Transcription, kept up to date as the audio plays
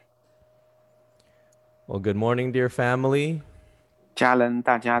Well, good morning, dear family. 家人，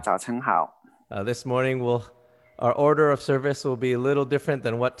大家早晨好。This morning, our order of service will be a little different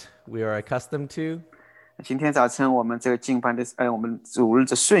than what we are accustomed to. 今天早晨我们这个敬拜的，我们主日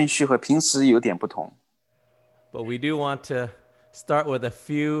的顺序和平时有点不同，But we do want to start with a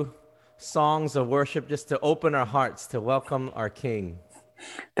few songs of worship just to open our hearts to welcome our King.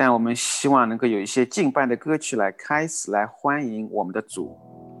 但我们希望能够有一些敬拜的歌曲来开始，来欢迎我们的主。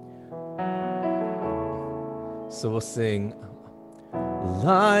So we'll sing,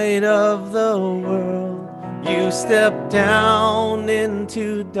 Light of the world, you step down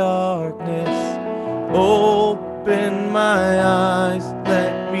into darkness. Open my eyes,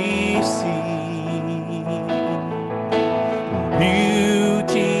 let me see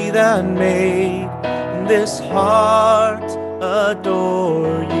beauty that made this heart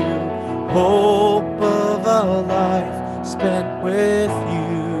adore you. Hope of a life spent with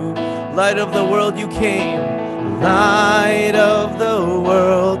you. Light of the world, you came. Light of the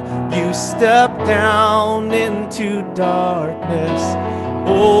world, you step down into darkness.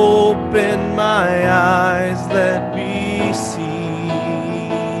 Open my eyes, let me see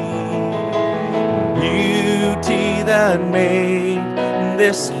beauty that made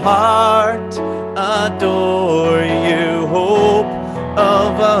this heart adore you. Hope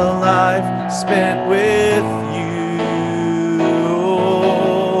of a life spent with you.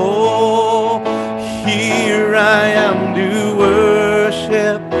 Here I am to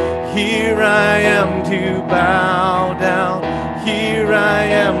worship. Here I am to bow down. Here I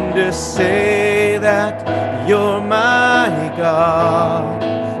am to say that you're my God.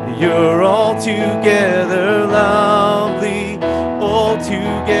 You're altogether lovely,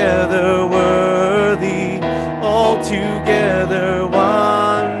 altogether worthy, altogether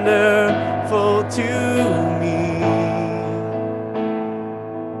wonderful to me.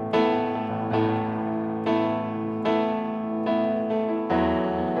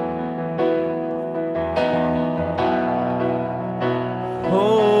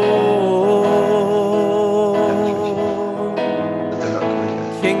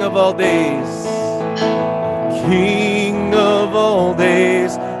 King of all days, King of all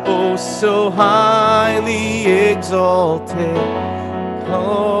days, oh so highly exalted,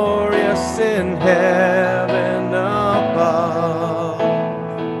 glorious in heaven above.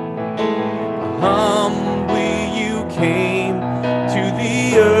 Humbly you came to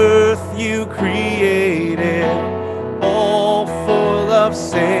the earth you created, all for love's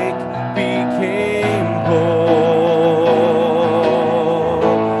sake became whole.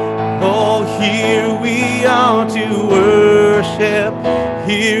 Oh, here we are to worship,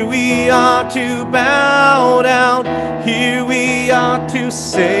 here we are to bow down, here we are to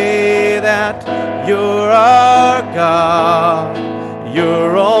say that you're our God.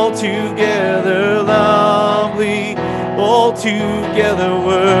 You're altogether lovely, altogether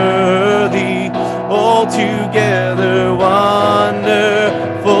worthy, altogether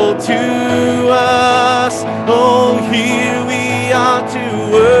wonderful to us. Oh, here we are to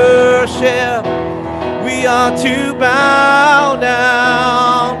worship, we are to bow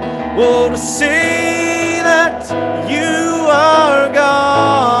down, oh, to say that you are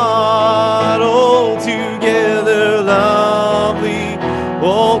God, altogether lovely,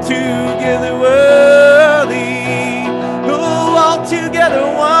 altogether worthy, oh, altogether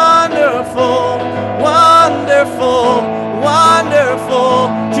wonderful, wonderful, wonderful,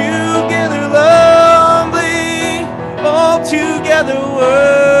 together lovely, altogether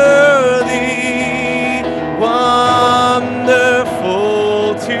worthy,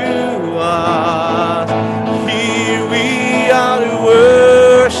 wonderful to us. Here we are to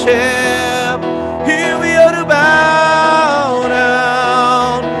worship, here we are to bow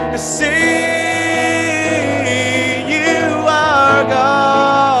down, to say you are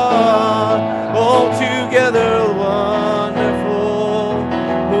God, altogether wonderful.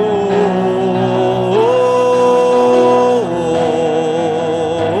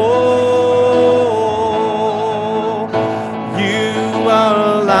 You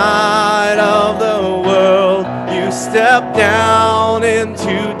are light of the world, you step down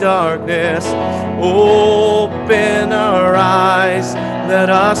into darkness. Open our eyes, let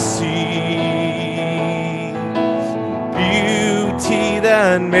us see beauty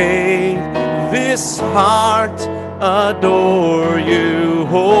that made this heart adore you.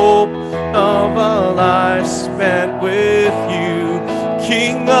 Hope of a life spent with you.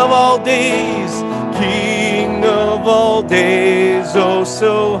 King of all days, King of all days, oh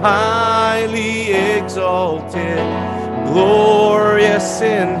so highly exalted, glorious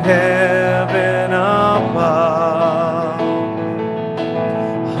in heaven above.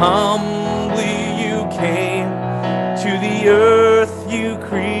 Humbly you came, to the earth you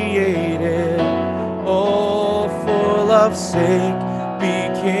created. Oh, for love's sake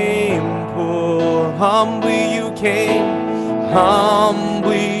became poor. Humbly you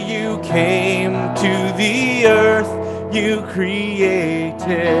came to the earth you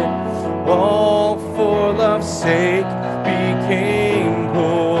created. All for love's sake became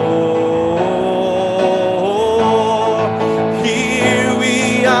poor. Here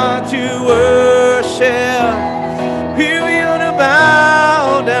we are to worship. Here we are to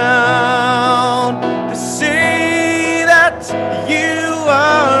bow down, to say that you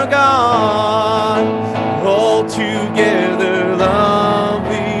are God. Altogether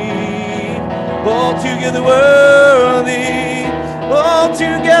lovely, altogether worthy,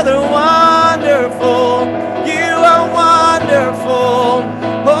 altogether wonderful. You are wonderful.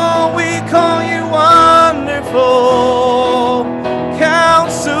 Oh, we call you wonderful.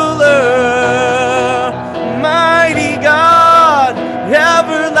 Counselor, mighty God,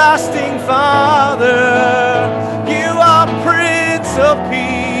 everlasting Father. You are Prince of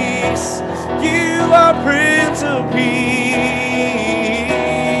Peace. You are Prince of Peace.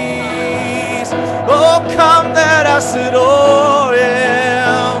 Oh, come, let us adore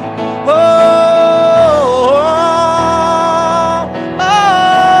Him. Oh, oh,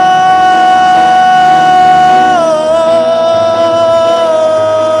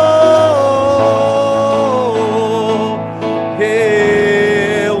 oh,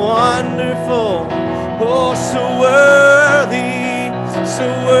 hey, wonderful. Oh, so worthy, so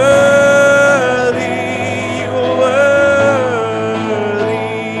worthy. You are worthy,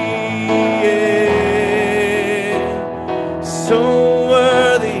 yeah. So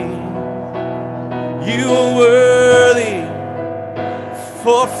worthy, you are worthy,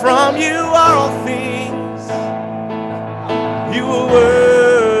 for from you are all things. You are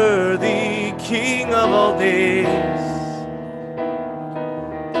worthy, King of all days,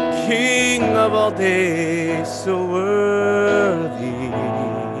 King of all days, so worthy,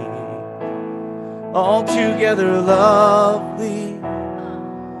 altogether lovely,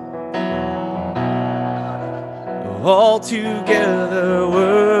 altogether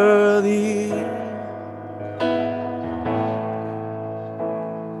worthy,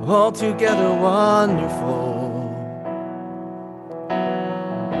 altogether wonderful,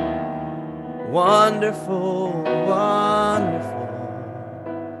 wonderful, wonderful.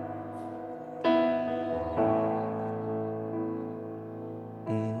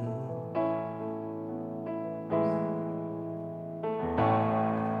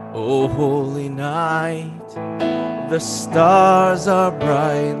 O holy night, the stars are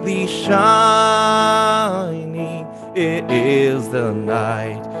brightly shining. It is the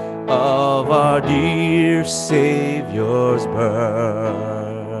night of our dear Savior's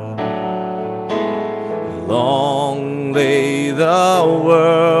birth. Long lay the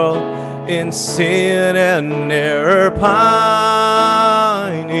world in sin and error pining,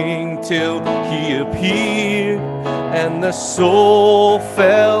 till He appeared and the soul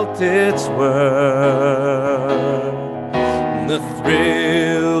felt its worth. The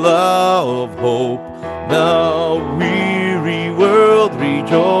thrill of hope, the weary world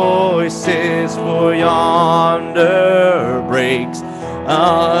rejoices, for yonder breaks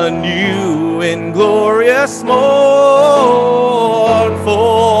a new and glorious morn.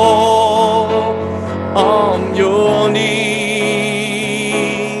 Fall on your knees,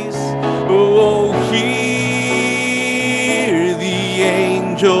 oh, hear the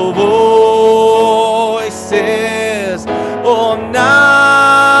angel voices. Oh,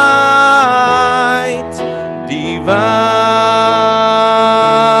 night divine,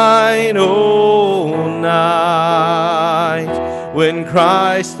 oh, night when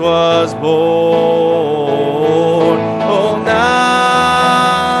Christ was born. Oh,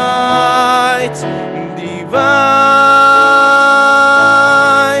 night divine,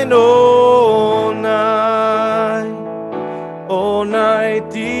 oh, night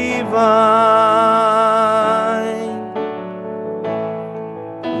divine,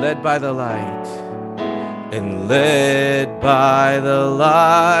 led by the light, and led by the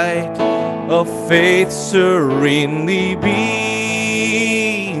light of faith serenely beaming,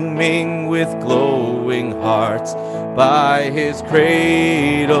 with glowing hearts by His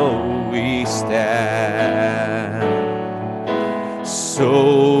cradle we stand. So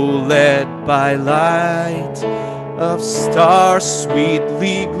led by light of stars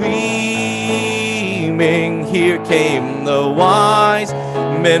sweetly gleaming, here came the wise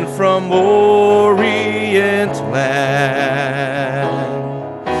men from Orient land.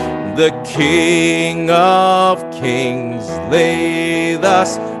 The King of Kings lay with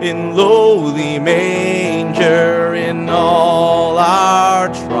us in lowly manger in all our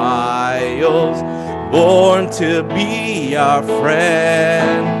trials, born to be our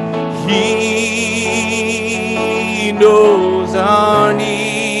friend. He knows our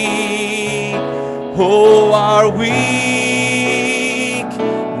need. Oh, our weakness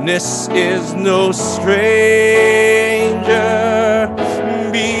is no stranger.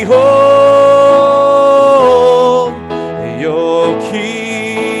 Behold, your King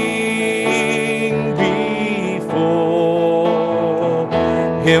before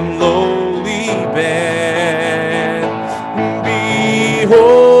him lowly bend.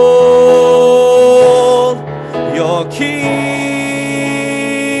 Behold, your King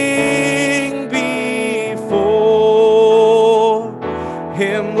before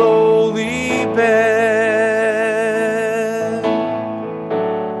him lowly bend.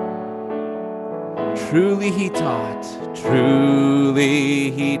 Truly he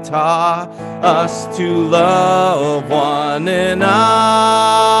taught us to love one another.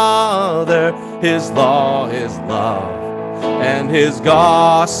 His law is love, and his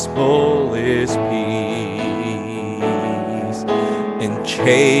gospel is peace. In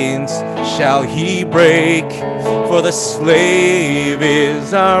chains shall he break, for the slave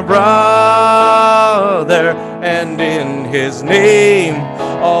is our brother, and in his name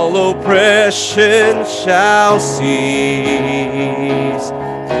all oppression shall cease.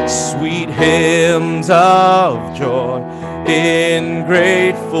 Sweet hymns of joy in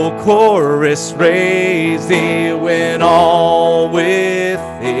grateful chorus raise thee, when all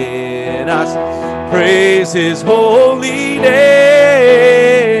within us praise his holy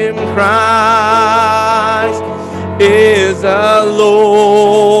name. Christ is the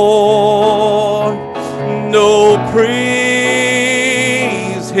Lord. No,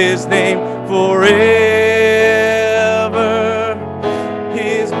 praise his name forever.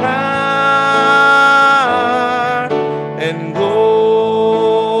 His power and glory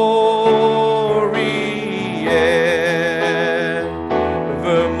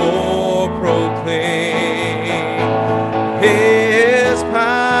evermore proclaim. His power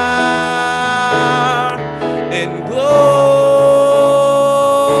and glory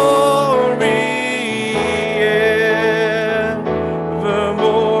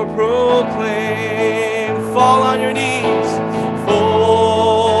evermore proclaim. Fall on your knees. Fall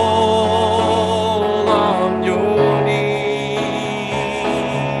on your knees.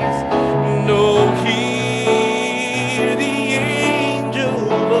 No, hear the angel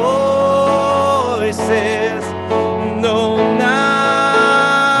voices. No, night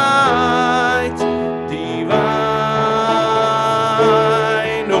divine,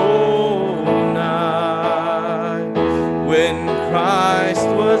 no night when Christ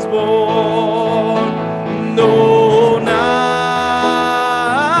was born. No night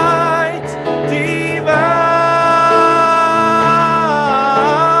divine,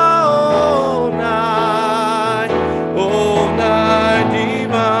 oh night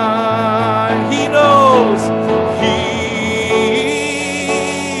divine. He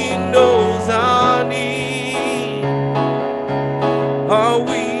knows our need. Our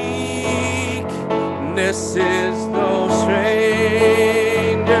weakness is no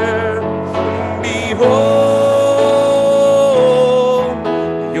stranger. Behold,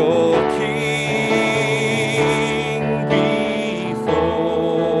 your King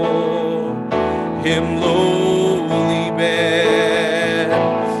before him lowly bend.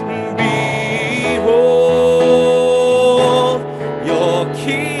 Behold, your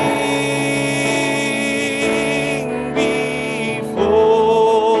King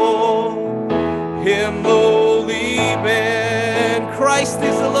before him lowly bend. Christ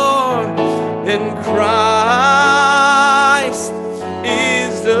is the Lord, and Christ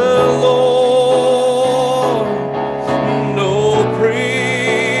is the Lord. No,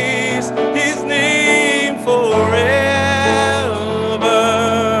 praise his name forever.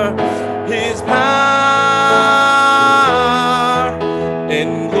 His power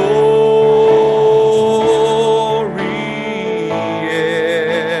and glory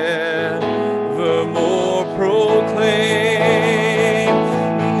evermore proclaim.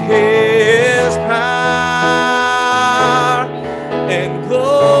 His power and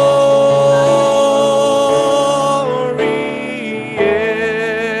glory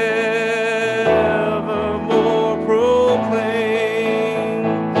evermore proclaim.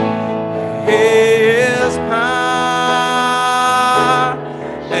 His power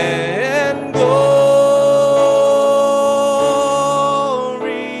and glory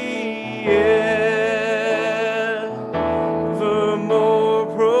evermore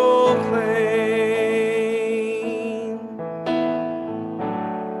proclaim.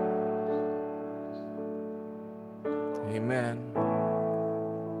 Amen.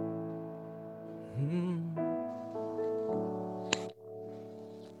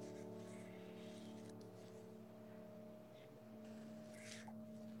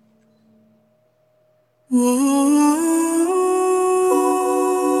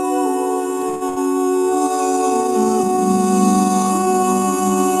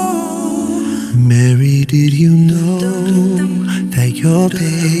 Mary, did you know that your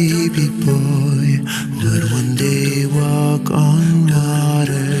baby boy would one day walk on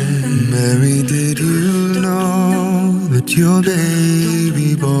water? Mary, did you know that your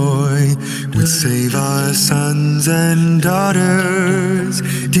baby boy would save our sons and daughters?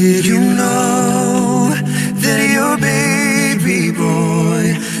 Did you know that your baby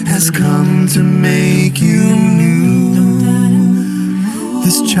boy has come to make you new?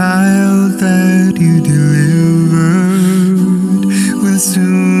 This child that you delivered will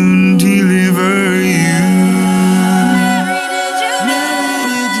soon deliver you.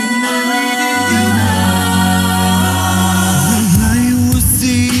 The blind will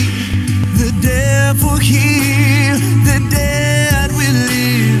see, the deaf will hear, the dead will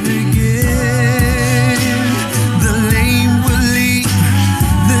live again. The lame will leap,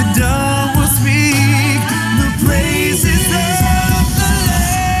 the dumb will speak, the praises of the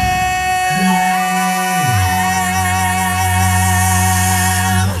Lamb.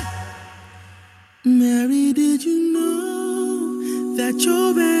 Mary, did you know that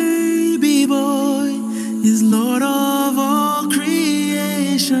your baby boy is Lord of all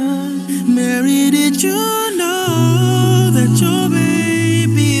creation? Mary, did you know that your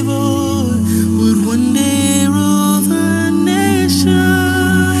baby boy would one day rule the nation?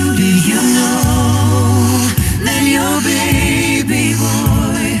 Did you know that your baby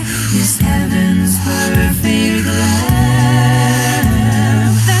boy is heaven's perfect lamb?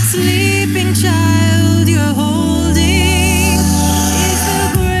 That sleeping child you're holding is the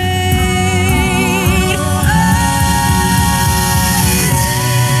great I am.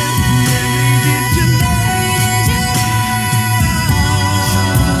 Did you know?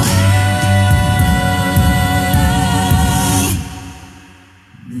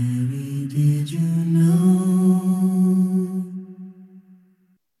 Mary, did you know?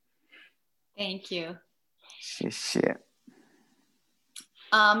 Thank you. 谢谢。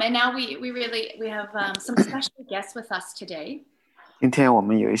 And now we have some special guests with us today. 今天我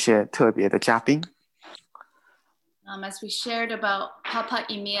们有一些特别的嘉宾， As we shared about Papa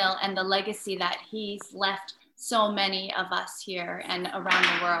Emil and the legacy that he's left so many of us here and around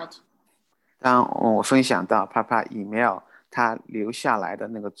the world. 当我分享到 Papa Emil 他留下来的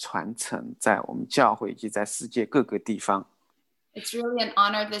那个传承，在我们教会以及在世界各个地方， It's really an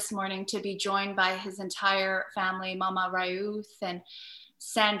honor this morning to be joined by his entire family, Mama Rayuth and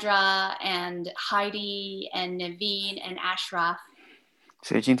Sandra and Heidi and Naveen and Ashraf.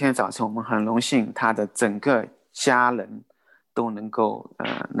 所以今天早晨我们很荣幸，他的整个家人都能够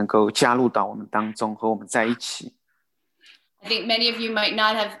加入到我们当中，和我们在一起。 I think many of you might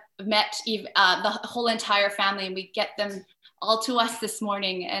not have met the whole entire family, and we get them all to us this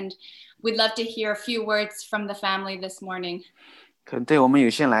morning. And we'd love to hear a few words from the family this morning. 可能对我们有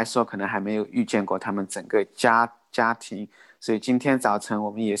些人来说，可能还没有遇见过他们整个家庭，所以今天早晨我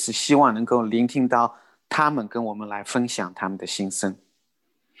们也是希望能够聆听到他们跟我们来分享他们的心声。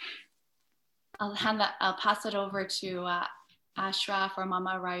 I'll pass it over to Ashraf or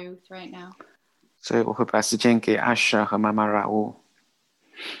Mama Rayuth right now. 所以我会把时间给阿舍和妈妈拉乌。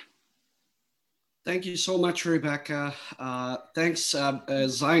 Thank you so much, Rebecca. Thanks,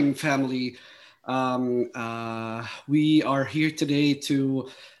 Zion family. We are here today to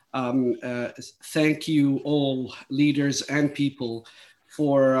thank you all, leaders and people,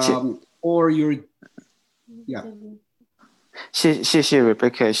 for your 谢谢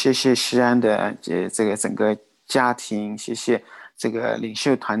Rebecca， 谢谢西安的这个整个家庭，谢谢这个领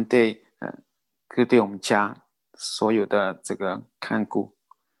袖团队，对我们家所有的这个看顾。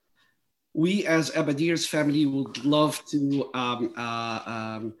 We as Abadir's family would love to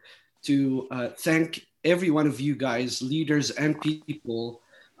thank every one of you guys, leaders and people,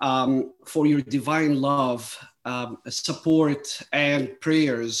 for your divine love, support, and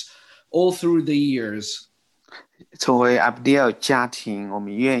prayers all through the years. 作为 Abdiel 家庭，我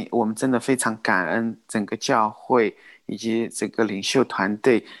们真的非常感恩整个教会以及这个领袖团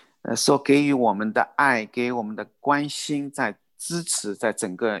队，所给予我们的爱，给予我们的关心，在支持，在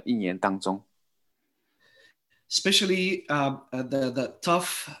整个一年当中。 Especially the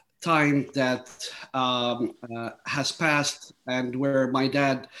tough time that has passed, and where my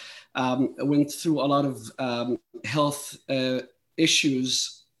dad went through a lot of health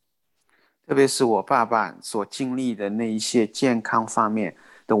issues. 特别是我爸爸所经历的那一些健康方面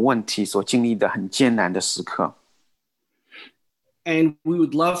的问题，所经历的很艰难的时刻。And we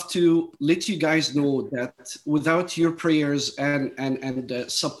would love to let you guys know that without your prayers and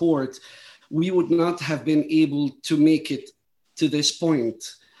support, we would not have been able to make it to this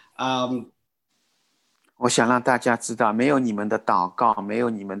point. 我想让大家知道，没有你们的祷告，没有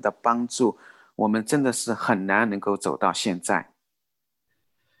你们的帮助，我们真的是很难能够走到现在。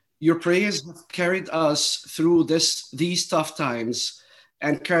Your prayers have carried us through these tough times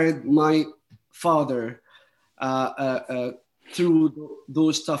and carried my father through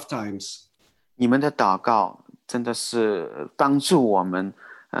those tough times. 你们的祷告真的是帮助我们，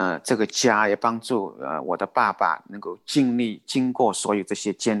这个家也帮助我的爸爸能够经过所有这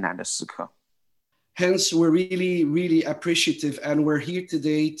些艰难的时刻。Hence, we're really, really appreciative, and we're here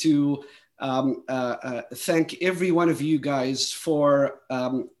today to thank every one of you guys for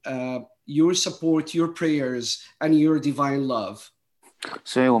your support, your prayers, and your divine love.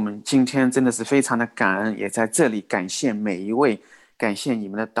 所以我们今天真的是非常的感恩，也在这里感谢每一位，感谢你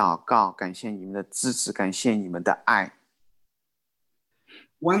们的祷告，感谢你们的支持，感谢你们的爱。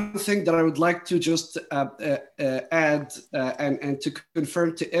One thing that I would like to just add and to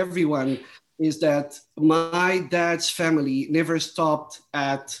confirm to everyone is that my dad's family never stopped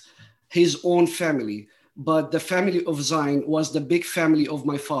at his own family, but the family of Zion was the big family of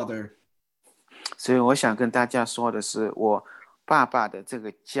my father. 所以我想跟大家说的是，我爸爸的这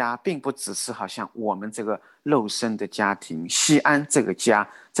个家并不只是好像我们这个肉身的家庭，西安这个家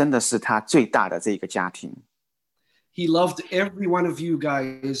真的是他最大的这个家庭。He loved every one of you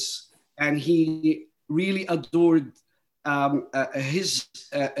guys, and he really adored his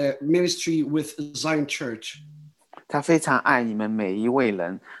ministry with Zion Church. 他非常爱你们每一位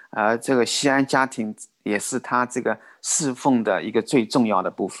人，这个西安家庭也是他这个侍奉的一个最重要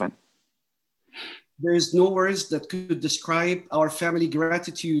的部分。There is no words that could describe our family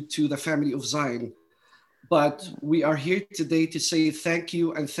gratitude to the family of Zion, but we are here today to say thank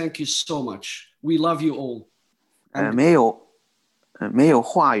you and thank you so much. We love you all. 没有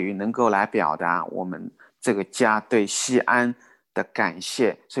话语能够来表达我们这个家对西安的感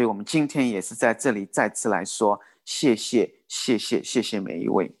谢，所以我们今天也是在这里再次来说谢谢每一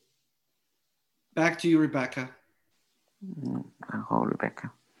位。Back to you, Rebecca. 然后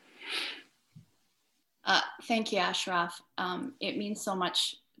Rebecca. Thank you, Ashraf. It means so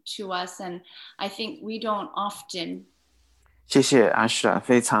much to us, and I think we don't often. 谢谢阿舍，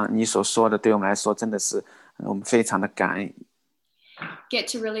非常你所说的对我们来说真的是我们非常的感恩。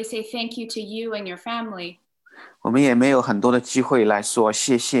Get to really say thank you to you and your family. 我们也没有很多的机会来说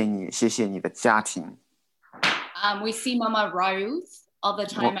谢谢你的家庭。We see Mama Ruth all the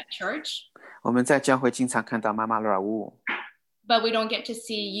time at church. 我们在教会经常看到妈妈拉乌。But we don't get to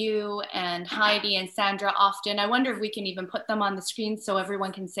see you and Heidi and Sandra often. I wonder if we can even put them on the screen so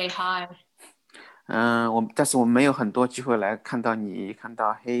everyone can say hi. 但是我们没有很多机会来看到你，看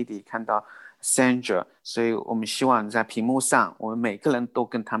到 Heidi， 看到 Sandra， 所以我们希望在屏幕上，我们每个人都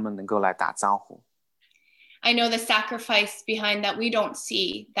跟他们能够来打招呼。I know the sacrifice behind that we don't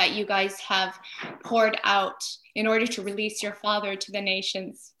see, that you guys have poured out in order to release your father to the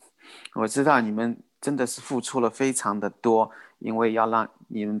nations. 我知道你们真的是付出了非常的多，因为要让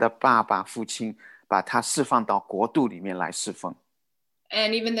你们的爸爸父亲把他释放到国度里面来侍奉。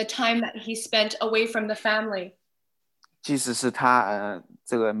And even the time that he spent away from the family. 即使是他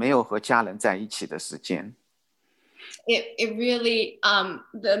这个没有和家人在一起的时间。It really,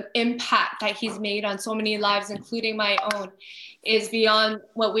 the impact that he's made on so many lives, including my own, is beyond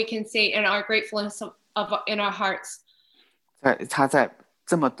what we can say in our gratefulness in our hearts. 他在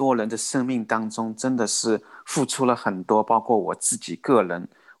这么多人的生命当中，真的是付出了很多，包括我自己个人，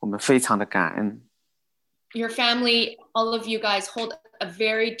我们非常的感恩。Your family, all of you guys, hold a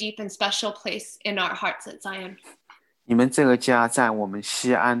very deep and special place in our hearts at Zion. 你们这个家在我们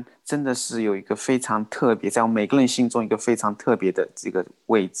西安真的是有一个非常特别，在我们每个人心中一个非常特别的这个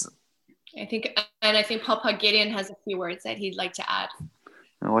位置。I think Papa Gideon has a few words that he'd like to add.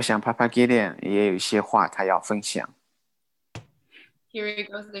 我想 Papa Gideon 也有一些话他要分享。Here he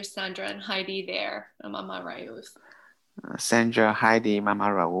goes. There's Sandra and Heidi there, and Mama Rayus. Sandra, Heidi, Mama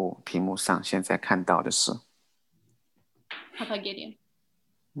Raul， 屏幕上现在看到的是 Papa Gideon.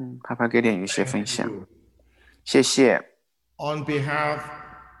 Papa Gideon 有一些分享。谢谢。On behalf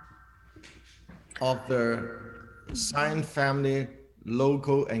of the Zion family,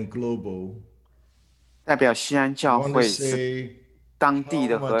 local and global, 代表西安教 I want 会 to 是 say 当地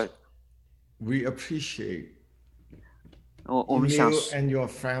的 how 和 much we appreciate 我们想 you and your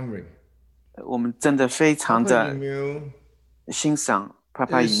family. 我们真的非常 Papa 的 Emil 欣赏帕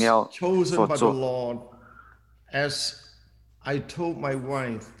帕 is 以妙 chosen 所 by the 做。 Lord. As I told my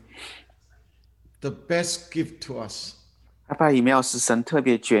wife, the best gift to us. 帕帕以妙是神特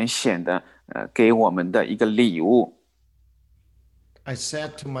别拣选的，给我们的一个礼物。I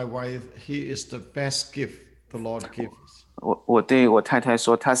said to my wife, he is the best gift the Lord gives. 我对我太太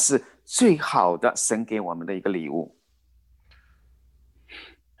说，他是最好的神给我们的一个礼物。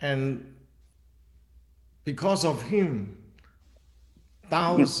And because of him,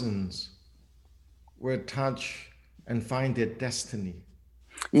 thousands will touch and find their destiny.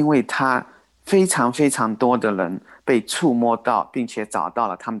 因为他非常非常多的人被触摸到，并且找到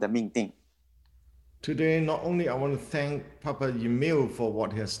了他们的命定。Today, not only I want to thank Papa Emil for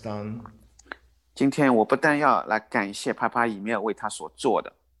what he has done, 今天我不但要来感谢帕帕以妙为他所做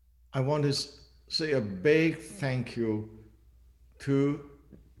的， I want to say a big thank you to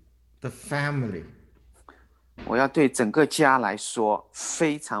the family 我要对整个家来说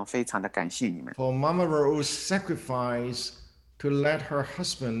非常非常的感谢你们， for Mama Raoul's sacrifice to let her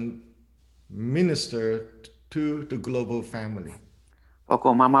husband minister to the global family. 包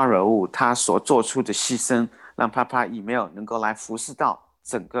括妈妈惹物她所做出的牺牲，让帕帕以妙能够来服侍到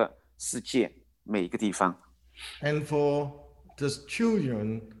整个世界每一个地方， And for the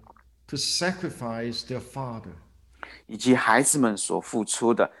children to sacrifice their father. 以及孩子们所付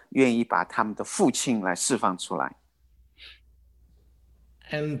出的，愿意把他们的父亲来释放出来。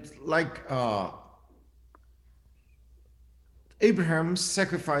 And like Abraham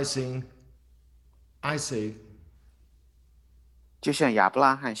sacrificing Isaac, 就像亚伯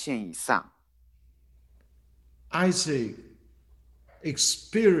拉罕献以撒， Isaac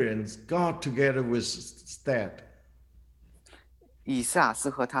experienced God together with his dad. 以撒是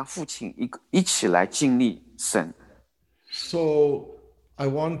和他父亲一起来经历神。 So I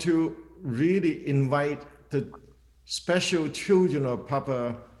want to really invite the special children of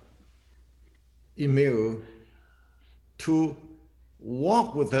Papa Emil to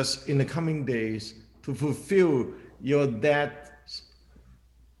walk with us in the coming days to fulfill your dad's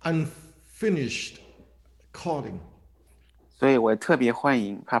unfinished calling. 所以我特别欢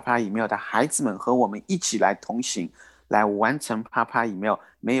迎帕帕以妙的孩子们和我们一起来同行，来完成帕帕以妙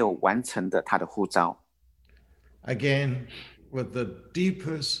没有完成的他的呼召。 Again, with the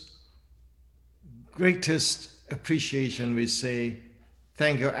deepest, greatest appreciation, we say,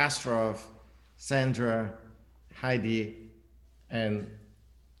 thank you, Ashraf, Sandra, Heidi, and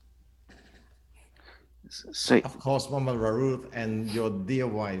所以 of course, Mama Raruth and your dear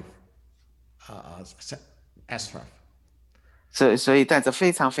wife, Ashraf. 所以带着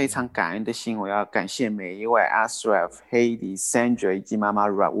非常非常感恩的心，我要感谢每一位 Ashraf、Heidi、Sandra 以及妈妈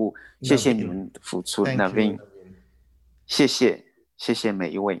Raul， 谢谢你们的付出 Thank you,，Navin， 谢谢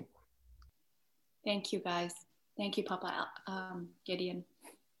每一位， Thank you, guys. Thank you, Papa Gideon.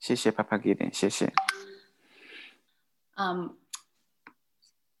 谢谢 Papa Gideon， 谢谢。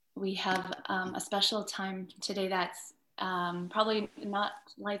 We have a special time today that's probably not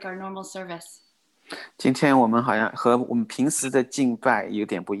like our normal service. 今天我们好像和我们平时的敬拜有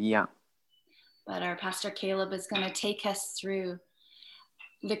点不一样， But our Pastor Caleb is going to take us through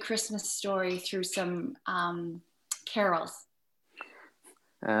the Christmas story through some carols.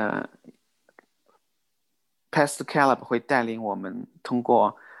 Pastor Caleb 会带领我们通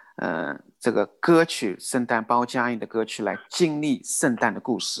过这个歌曲圣诞包家音的歌曲来经历圣诞的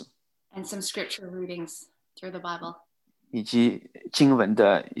故事， And some scripture readings through the Bible. 以及经文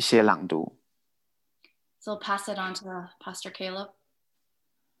的一些朗读。 So I'll pass it on to Pastor Caleb.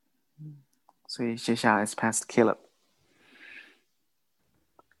 所以接下来是 Pastor Caleb。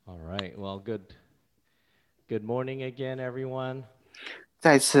 All right. Well, good morning again, everyone.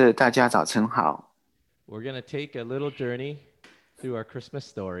 再次大家早晨好， We're going to take a little journey through our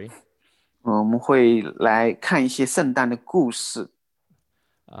Christmas story. 我们会来看一些圣诞的故事，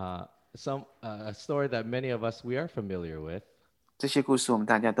 A story that many of us we are familiar with, 这些故事我们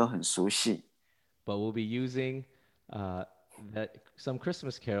大家都很熟悉， but we'll be using some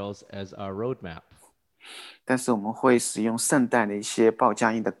Christmas carols as our roadmap. 但是我们会使用圣诞的一些报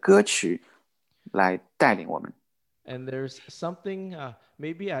佳音的歌曲来带领我们。 And there's something,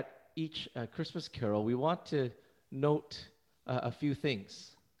 maybe at each Christmas carol, we want to note a few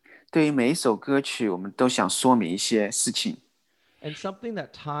things. 对于每一首歌曲，我们都想说明一些事情。 And something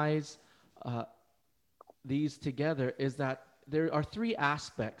that ties these together is that there are three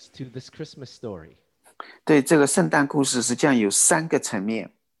aspects to this Christmas story. 对这个圣诞故事，实际上有3个层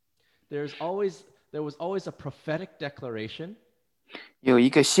面， There was always a prophetic declaration, 有一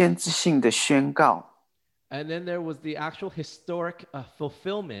个先知性的宣告， and then there was the actual historic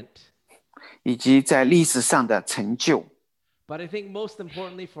fulfillment. 以及在历史上的成就。But I think most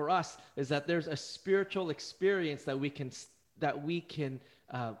importantly for us is that there's a spiritual experience that we can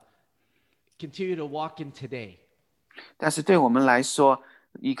continue to walk in today. 但是对我们来说，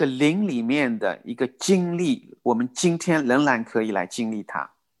一个灵里面的一个经历，我们今天仍然可以来经历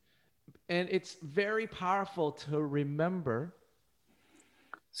它。And it's very powerful to remember.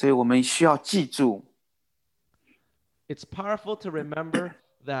 所以我们需要记住， It's powerful to remember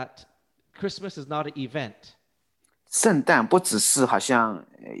that Christmas is not an event. 圣诞不只是好像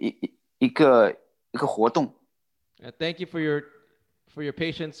一个活动。Thank you for your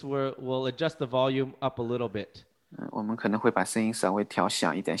patience. We'll adjust the volume up a little bit. 我们可能会把声音稍微调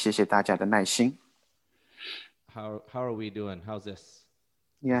小一点，谢谢大家的耐心。How are we doing? How's this?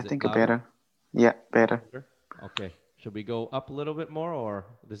 Yeah, I Is it think louder? better. Yeah, better. Okay. Should we go up a little bit more, or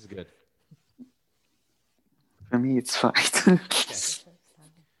this is good? For me, it's fine.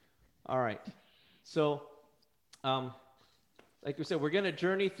 All right. So, like we said, we're going to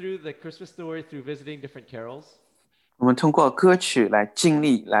journey through the Christmas story through visiting different carols. 我们通过歌曲来经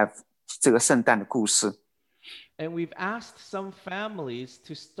历来这个圣诞的故事。 And we've asked some families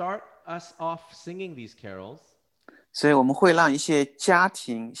to start us off singing these carols. 所以我们会让一些家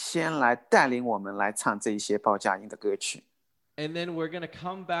庭先来带领我们来唱这一些报佳音的歌曲， And then we're going to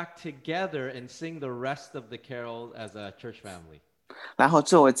come back together and sing the rest of the carols as a church family. 然后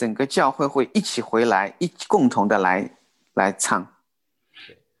作为整个教会会一起回来，共同的来唱。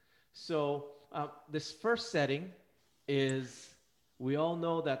 Okay. So this first setting is, we all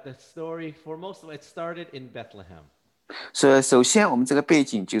know that the story, for most of it, started in Bethlehem. 所以首先我们这个背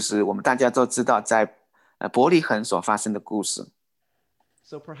景就是我们大家都知道在伯利恒所发生的故事。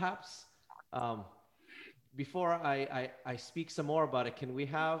 So perhaps before I speak some more about it, can we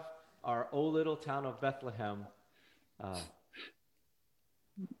have our old little town of Bethlehem?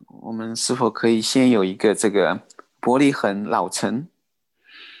 我们是否可以先有一个这个伯利恒老城？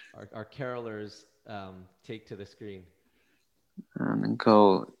 Our carolers take to the screen. 能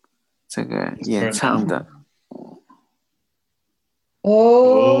够这个演唱的。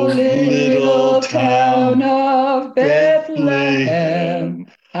 Oh, little town of Bethlehem,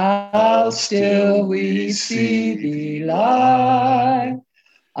 how still we see thee lie.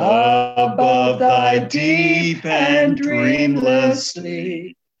 Above thy deep and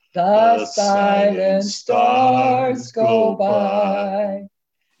dreamlessly, the silent stars go by.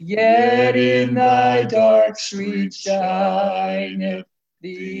 Yet in thy dark street shineth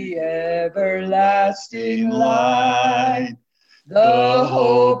the everlasting light. The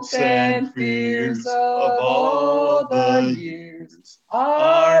hopes and fears of all the years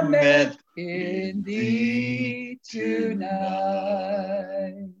are met in thee tonight.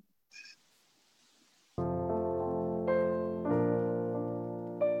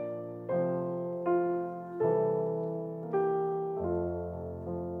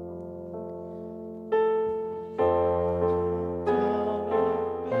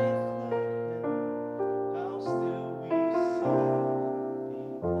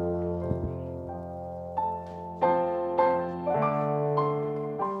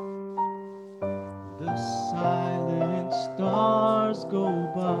 The silent stars go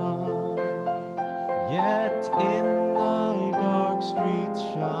by, yet in thy dark streets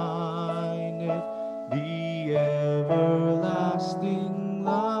shineth the everlasting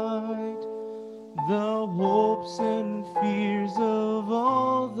light. The hopes and fears of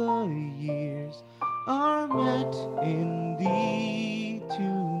all the years are met in thee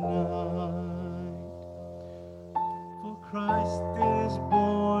tonight. For Christ is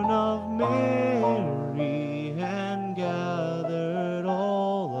born of Mary and gathered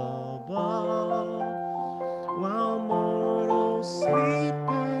all above, while mortals sleep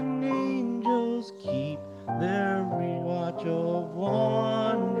and angels keep their watch of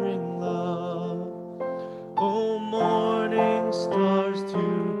wandering love. O morning stars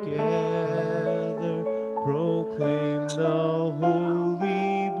together proclaim the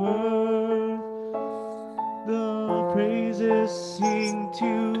holy birth. The praises sing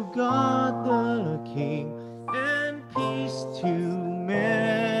to God the King, and peace to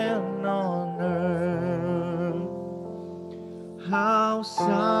men on earth. How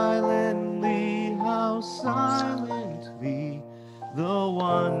silently the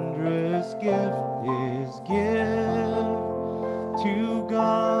wondrous gift is given to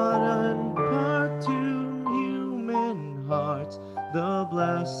God, and part to human hearts the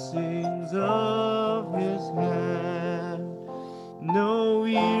blessings of his hand. No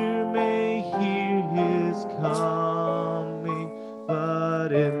ear may hear his coming,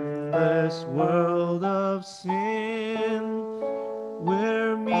 but in this world of sin,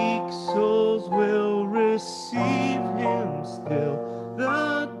 where meek souls will receive him,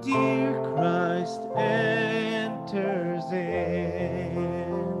 dear Christ enters in.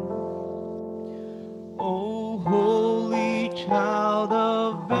 O holy child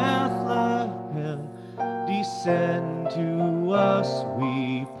of Bethlehem, descend to us,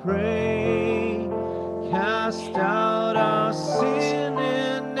 we pray. Cast out our sin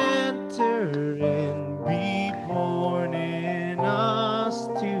and enter in. Be born in us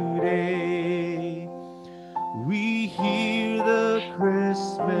today. We hear the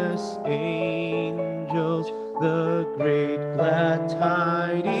Christmas angels, the great glad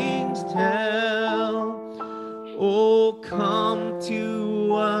tidings tell. Oh, come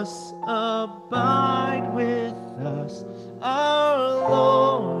to us, abide with us, our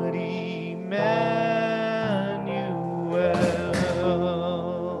Lord Emmanuel.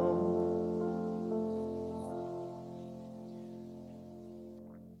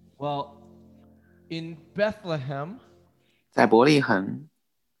 Well, in Bethlehem, 在伯利恒，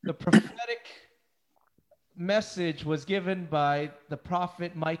 the prophetic message was given by the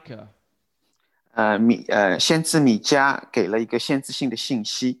prophet Micah. 先知米迦给了一个先知性的信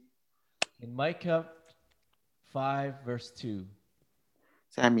息， In Micah 5, verse 2.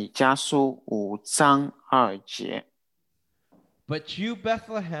 在米迦书5章2节。 But you,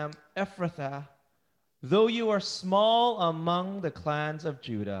 Bethlehem, Ephrathah, though you are small among the clans of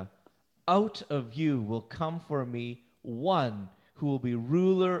Judah, out of you will come for me one who will be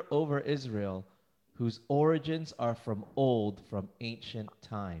ruler over Israel, whose origins are from old, from ancient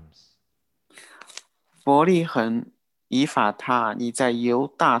times. 伯利恒以法他，你在犹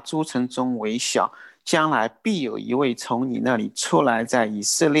大诸城中为小，将来必有一位从你那里出来，在以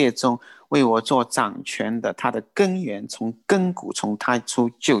色列中为我做掌权的，他的根源从亘古从太初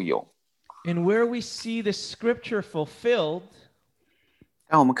就有。 And where we see the scripture fulfilled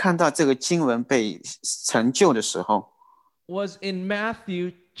当我们看到这个经文被成就的时候， was in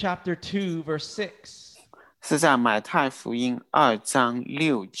Matthew chapter 2, verse 6. 是在马太福音2章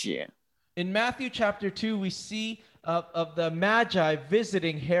6节。 In Matthew chapter 2, we see of the Magi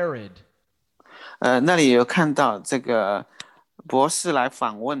visiting Herod. 那里有看到这个博士来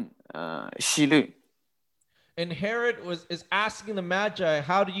访问希律， And Herod is asking the Magi,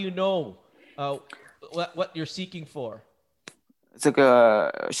 how do you know what you're seeking for? 这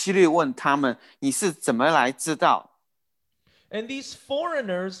个希律问他们，你是怎么来知道？ And these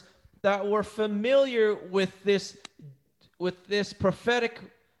foreigners that were familiar with this prophetic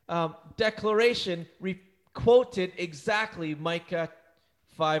declaration quoted exactly Micah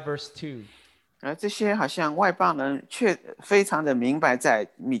 5, verse 2. 而这些好像外邦人却非常的明白，在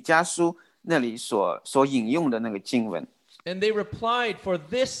米迦书那里所引用的那个经文。 And they replied, for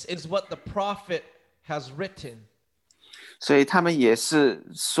this is what the prophet has written. 所以他们也是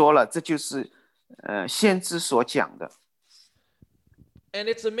说了，这就是先知所讲的。 And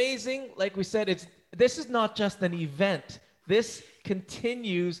it's amazing, like we said, this is not just an event. This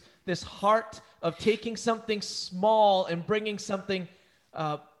continues this heart of taking something small and bringing something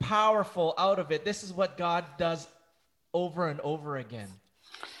powerful out of it. This is what God does over and over again.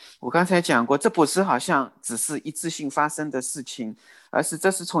 我刚才讲过，这不是好像只是一次性发生的事情，而是这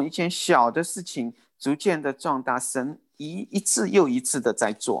是从一件小的事情逐渐的壮大，神一次又一次的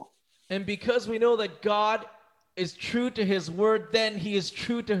在做。 And because we know that God is true to his word, then he is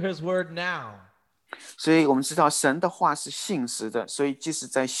true to his word now. 所以我们知道神的话是信实的，所以即使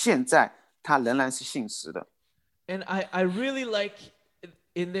在现在，他仍然是信实的。 And I really like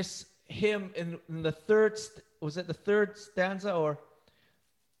in this hymn in the third, was it the third stanza or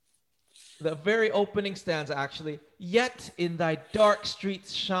the very opening stanza actually? Yet in thy dark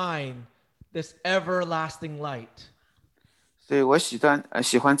streets shine this everlasting light. 所以我喜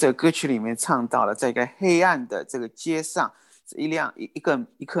欢这个歌曲里面唱到了，在一个黑暗的这个街上，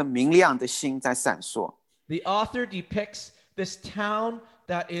一颗明亮的星在闪烁。 The author depicts this town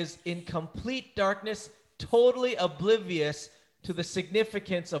that is in complete darkness, totally oblivious to the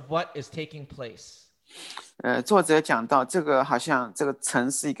significance of what is taking place. 作者讲到这个好像这个城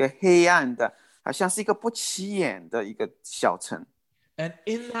是一个黑暗的，好像是一个不起眼的一个小城。 And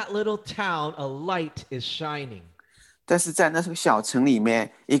in that little town, a light is shining. 但是在那个小城里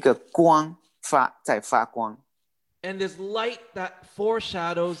面，一个光在发光。 And this light that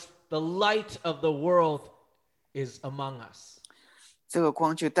foreshadows the light of the world is among us. 这个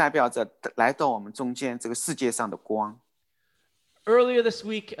光就代表着来到我们中间这个世界上的光。 Earlier this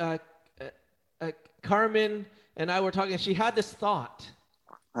week, Carmen and I were talking. She had this thought.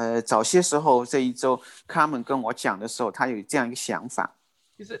 早些时候这一周，卡门跟我讲的时候，他有这样一个想法。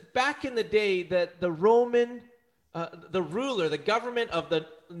 He said back in the day that the Roman, the ruler, the government of the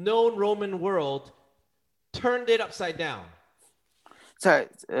known Roman world turned it upside down. 在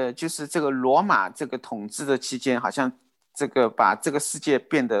就是这个罗马这个统治的期间，好像这个把这个世界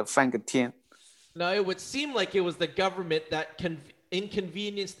变得翻个天。 Now, it would seem like it was the government that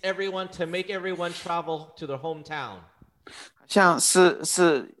inconvenienced everyone to make everyone travel to their hometown. 像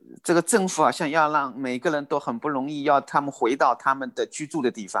是这个政府好像要让每个人都很不容易，要他们回到他们的居住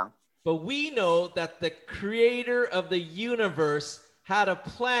的地方。 But we know that the creator of the universe had a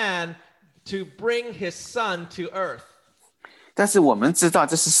plan to bring his son to earth. 但是我们知道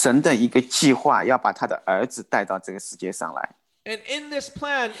这是神的一个计划，要把他的儿子带到这个世界上来。 And in this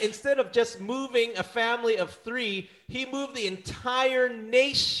plan, instead of just moving a family of 3, he moved the entire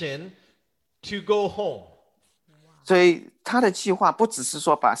nation to go home. 所以他的计划不只是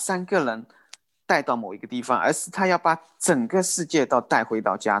说把3个人带到某一个地方，而是他要把整个世界都带回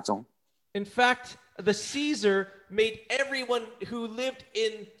到家中。 In fact, the Caesar made everyone who lived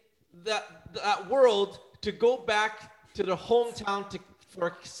in that world to go back to their hometown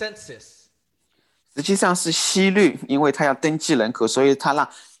for census. 实际上是希律，因为他要登记人口，所以他让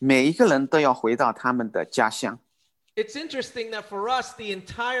每一个人都要回到他们的家乡。 It's interesting that for us, the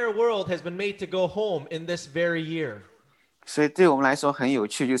entire world has been made to go home in this very year. 所以对我们来说很有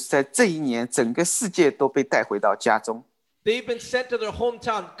趣，就是在这一年，整个世界都被带回到家中。 They've been sent to their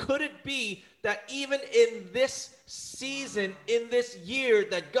hometown. Could it be that even in this season, in this year,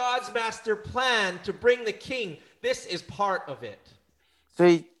 that God's master plan to bring the king, this is part of it? 所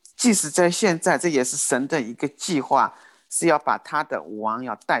以即使在现在，这也是神的一个计划，是要把他的王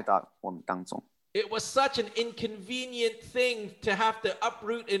要带到我们当中。 It was such an inconvenient thing to have to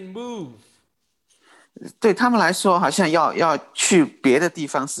uproot and move. 对他们来说，好像要去别的地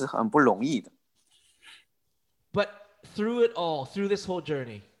方是很不容易的。 But through it all, through this whole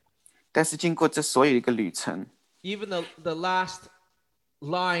journey, 但是经过这所有一个旅程， even the last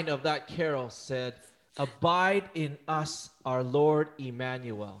line of that carol said, "Abide in us, our Lord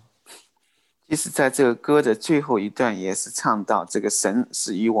Emmanuel." 即使在这个歌的最后一段，也是唱到这个神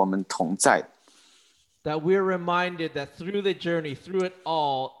是与我们同在的。 That we're reminded that through the journey, through it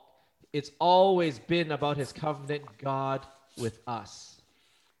all, it's always been about his covenant God with us.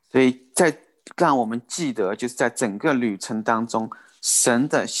 所以让我们记得，就是在整个旅程当中，神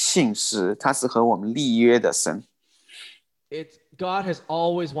的信实，他是和我们立约的神。 God has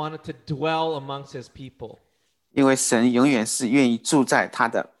always wanted to dwell amongst his people. 因为神永远是愿意住在他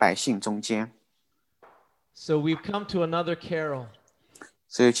的百姓中間。 So we've come to another carol.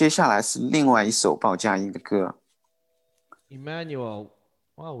 所以接下来是另外一首报佳音的歌。 Emmanuel,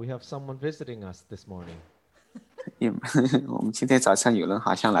 wow, we have someone visiting us this morning. 我们今天早上有人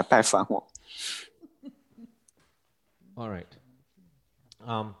好像来拜访我。 All right.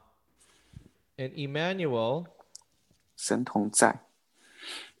 And Emmanuel 神同在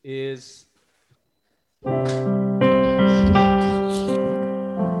is Emmanuel,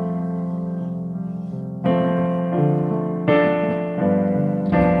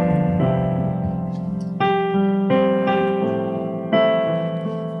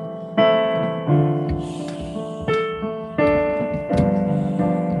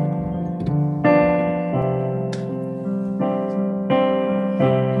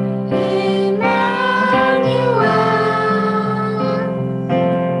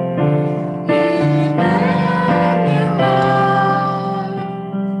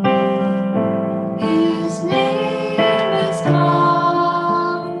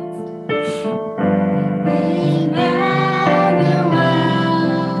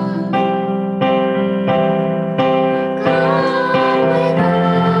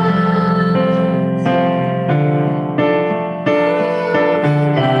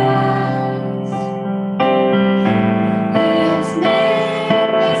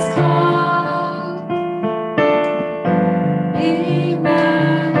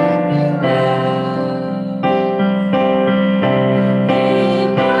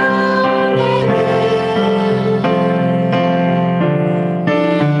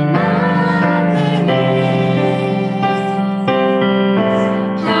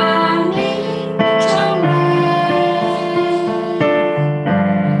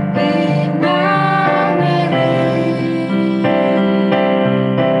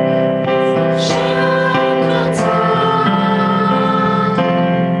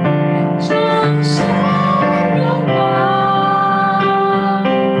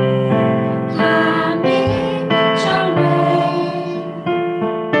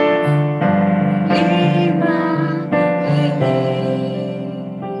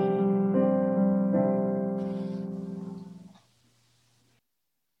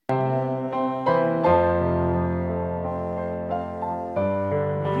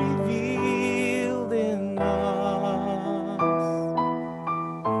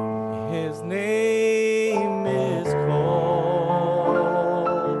 His name is called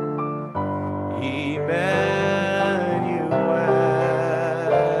Emmanuel,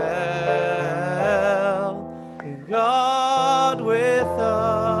 God with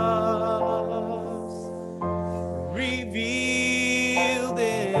us, revealed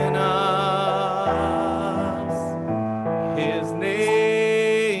in us. His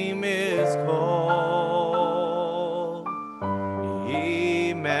name is called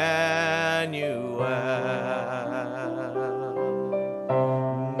Emmanuel.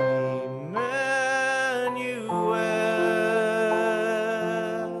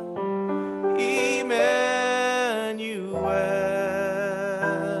 Emmanuel.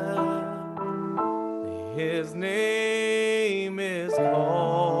 His name is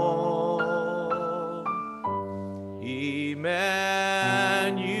called Emmanuel,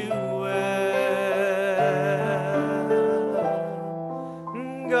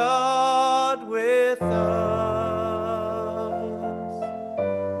 God with us,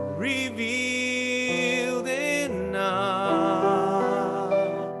 revealed in us.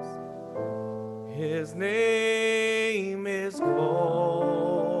 His name is called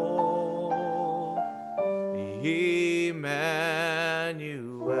Emmanuel,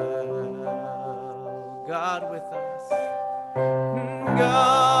 God with us,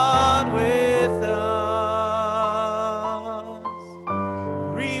 God with us,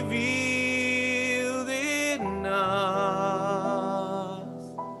 revealed in us.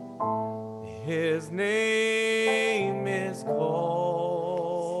 His name is called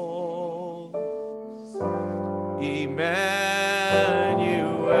Emmanuel,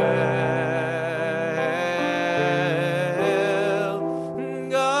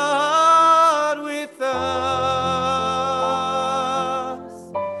 God with us,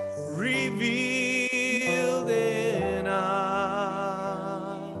 revealed in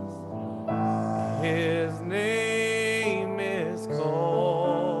us. His name is called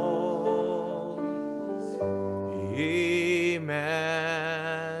Emmanuel,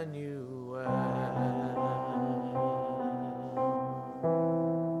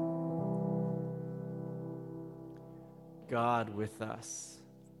 God with us.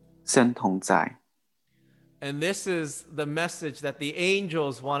 神同在。 And this is the message that the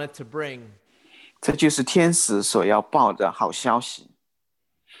angels wanted to bring. 这就是天使所要报的好消息。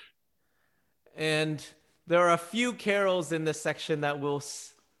 And there are a few carols in this section that we'll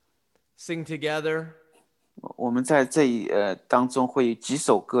sing together. 我们在这当中会有几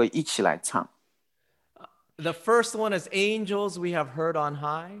首歌一起来唱。 The first one is Angels We Have Heard on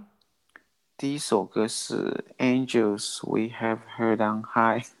High. 第一首歌是 Angels We Have Heard on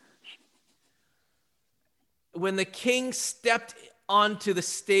High。 When the king stepped onto the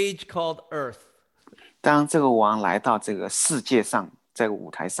stage called Earth, 当这个王来到这个世界上，这个舞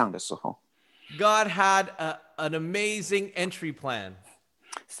台上的时候， God had an amazing entry plan.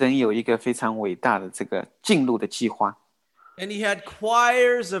 神有一个非常伟大的这个进入的计划。 And he had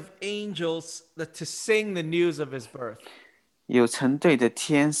choirs of angels to sing the news of his birth. 有成队的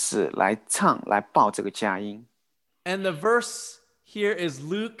天使来唱，来报这个佳音。 And the verse here is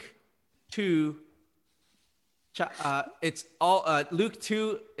Luke 2. It's all Luke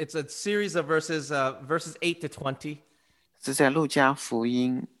 2. It's a series of verses 8 to 20. 是在路加福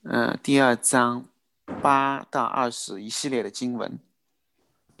音第2章8到20一系列的经文，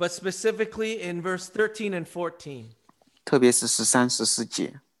 But specifically in verse 13 and 14. 特别是13、14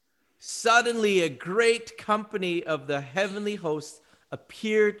节。 Suddenly a great company of the heavenly hosts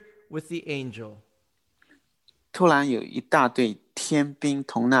appeared with the angel. 突然有一大队天兵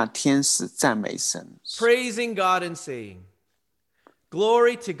同那天使赞美神， Praising God and saying,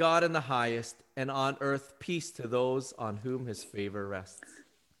 Glory to God in the highest, and on earth peace to those on whom his favor rests.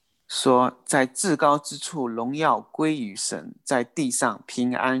 说在至高之处荣耀归于神，在地上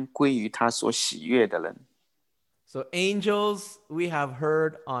平安归于他所喜悦的人。 So angels we have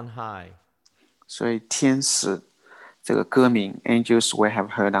heard on high. 所以天使这个歌名 Angels We Have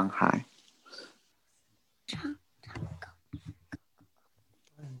Heard on High。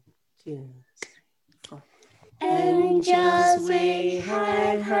 Angels we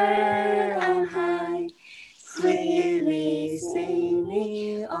have heard on high, sweetly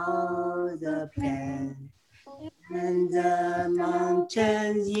singing all the plain, and the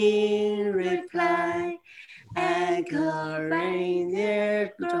mountains in reply, echoing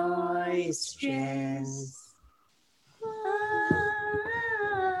their glorious strains.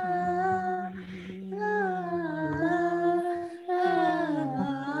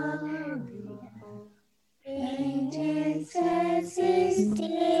 Jesus is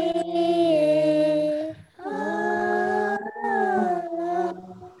dear.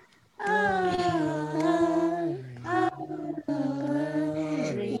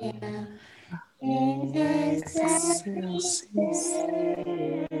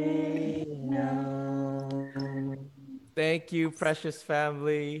 you, precious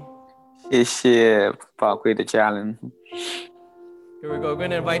family. 谢谢宝贵的家人。 Here we go. We're going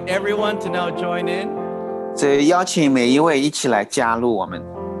to invite everyone to now join in. 所以邀请每一位一起来加入我们。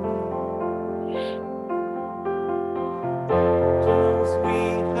 We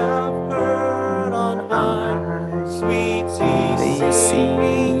have heard on high, sweet They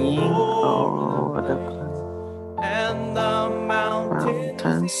sing over over the and the mountains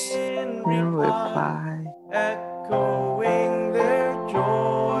mountains in in reply, reply. echoing their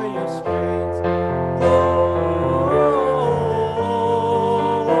joyous strains.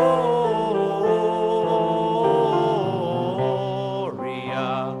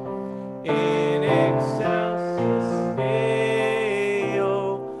 Gloria in excelsis Deo.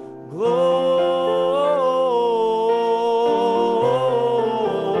 Gloria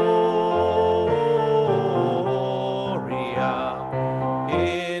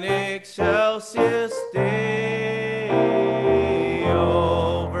in excelsis Deo.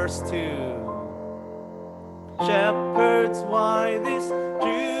 Verse 2. Shepherds, why this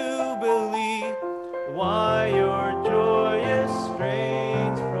jubilee? Why your joyous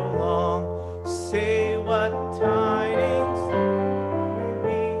strains prolong? Say what tidings may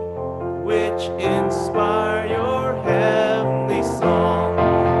be, which inspire your heavenly song.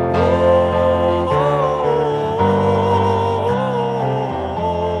 Gloria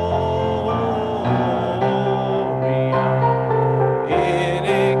in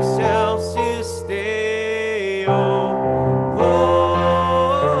excelsis Deo. Gloria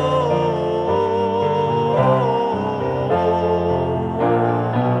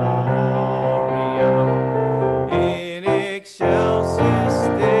in excelsis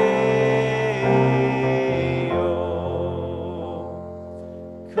Deo.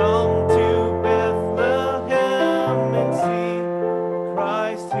 Come to Bethlehem and see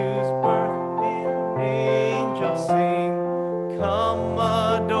Christ whose birth the angels sing. Come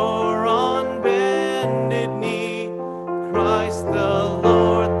adore on bended knee Christ the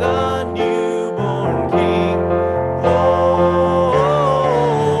Lord, the newborn King. Gloria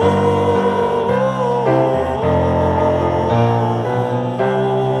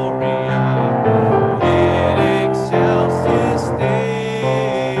in excelsis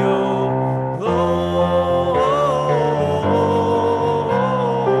Deo. Gloria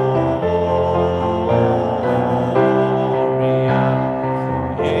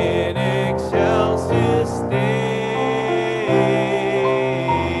in excelsis Deo.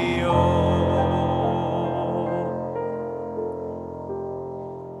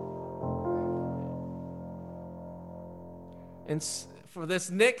 And for this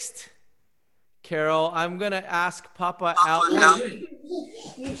next carol, I'm going to ask Papa Albert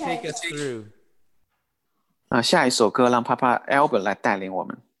to take us through. 下一首歌让Papa Albert 来带领我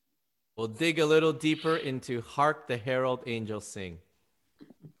们。 We'll dig a little deeper into Hark the Herald Angels Sing.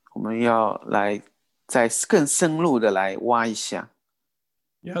 我们要来再更深入的来挖一下。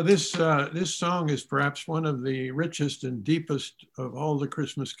 Yeah, this song is perhaps one of the richest and deepest of all the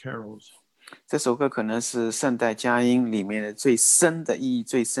Christmas carols. 这首歌可能是圣诞佳音里面的最深的意义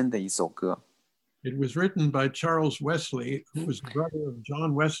最深的一首歌。 It was written by Charles Wesley, who was the brother of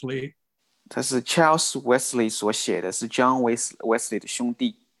John Wesley, 它是 Charles Wesley 所写的，是 John Wesley 的兄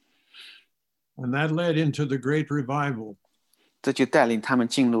弟， and that led into the Great Revival. 这就带领他们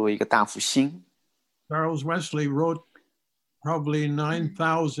进入一个大复兴。 Charles Wesley wrote probably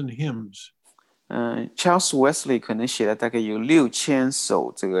 9,000 hymns. Charles Wesley 可能写了大概有6000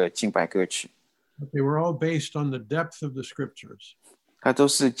首这个敬拜歌曲， But they were all based on the depth of the scriptures. 它都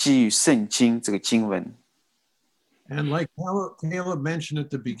是基于圣经这个经文。 And like Caleb mentioned at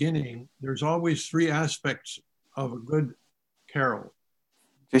the beginning, there's always three aspects of a good carol.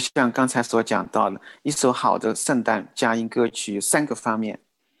 就像刚才所讲到的，一首好的圣诞佳音歌曲有3个方面，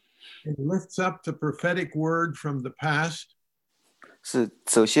 It lifts up the prophetic word from the past.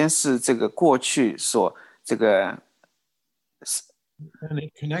 首先是这个过去所这个 And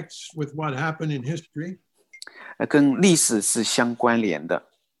it connects with what happened in history. 跟历史是相关联的，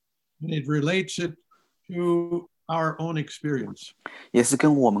 And it relates it to our own experience. 也是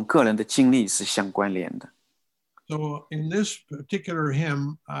跟我们个人的经历是相关联的。 So in this particular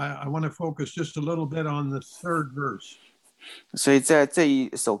hymn, I want to focus just a little bit on the third verse. 所以在这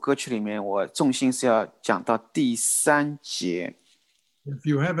一首歌曲里面，我重心是要讲到第3节。 If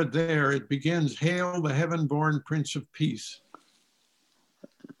you have it there, it begins, Hail the heaven-born Prince of Peace.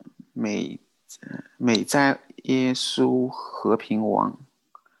 美在耶稣和平王，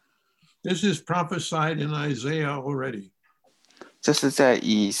 This is prophesied in Isaiah already. 这是在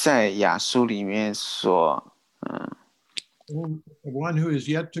以赛亚书里面所The one who is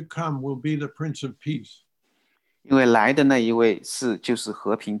yet to come will be the Prince of Peace. 因为来的那一位就是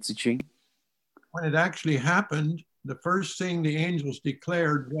和平之君。When it actually happened, the first thing the angels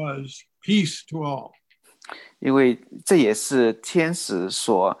declared was peace to all. 因为这也是天使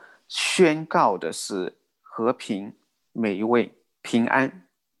所宣告的是和平，每一位平安。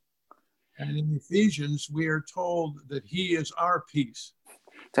And in Ephesians, we are told that he is our peace.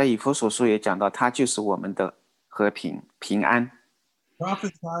 在以弗所书也讲到，他就是我们的和平平安。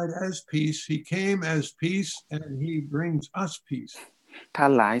Prophesied as peace, he came as peace, and he brings us peace. 他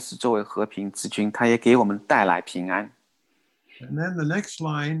来是作为和平之君，他也给我们带来平安。And then the next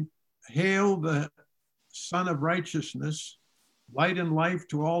line, hail the Son of Righteousness, light and life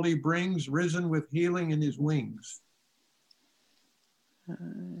to all he brings, risen with healing in his wings.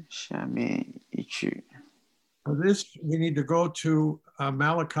 下面一句。 For this, we need to go to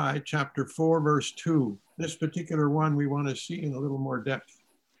Malachi chapter 4, verse 2. This particular one we want to see in a little more depth.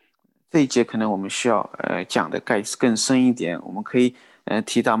 这一节可能我们需要讲的更深一点，我们可以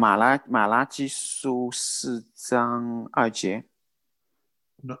提到马拉基书4章2节。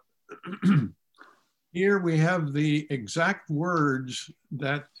Here we have the exact words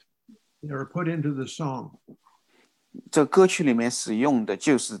that are put into the song. 这歌曲里面使用的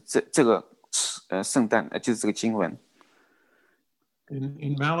就是这个圣诞就是这个经文。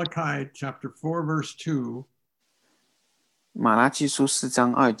In Malachi chapter 4, verse 2, 马拉基书4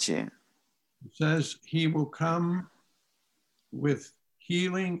章2节。It says, he will come with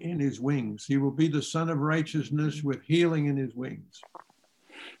healing in his wings. He will be the Son of Righteousness with healing in his wings.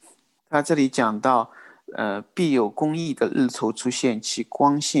 他这里讲到，必有公义的日头出现，其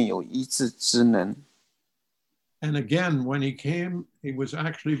光线有医治之能。And again, when he came, he was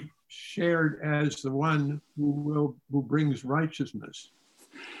actually shared as the one who brings righteousness.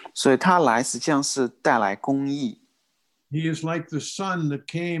 所以他来实际上是带来公义。He is like the sun that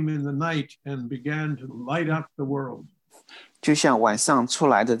came in the night and began to light up the world. 就像晚上出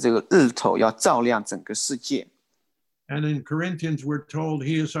来的这个日头，要照亮整个世界。And in Corinthians, we're told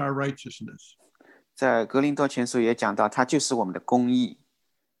he is our righteousness. 在格林多前书也讲到，他就是我们的公义。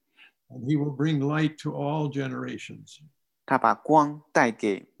And he will bring light to all generations. 他把光带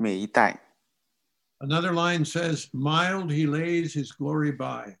给每一代。Another line says, mild he lays his glory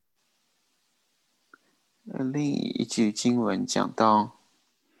by. 另一句经文讲到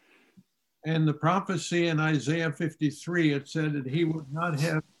And the prophecy in Isaiah 53, it said that he would not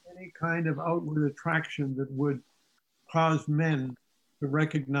have any kind of outward attraction that would cause men to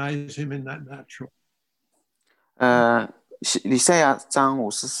recognize him in that natural. 以赛亚章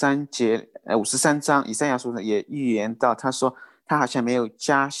53章，以赛亚书也预言到，他说他好像没有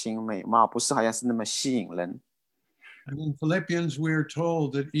家型美貌，不是好像是那么吸引人。And in Philippians, we are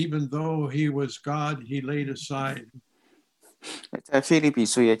told that even though he was God, he laid aside. 在腓立比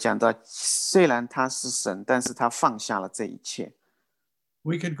书也讲到，虽然他是神，但是他放下了这一切。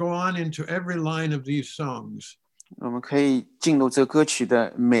We could go on into every line of these songs. 我们可以进入这歌曲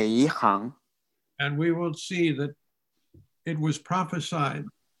的每一行。And we will see that it was prophesied.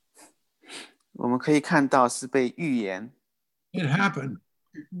 我们可以看到是被预言。It happened.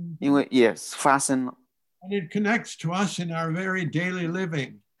 因为也发生了。And it connects to us in our very daily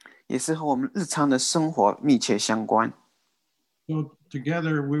living. 也是和我们日常的生活密切相关。So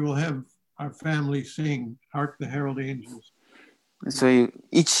together we will have our family sing Hark the Herald Angels. 所以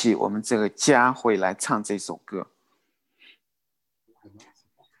一起我们这个家会来唱这首歌。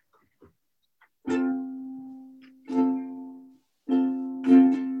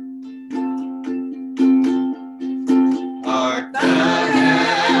Hark the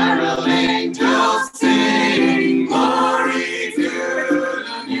herald angels sing, glory to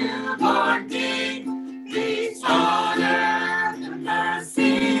the newborn King. Peace on earth and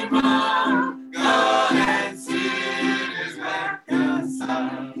mercy among, God and sinners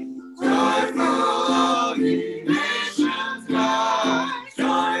reconciled. Joyful all ye nations rise,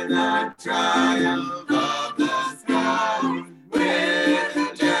 join the triumph of the sky. With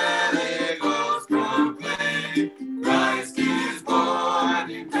angelic hosts proclaim, Christ is born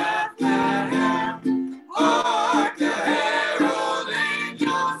in Bethlehem. Hark the herald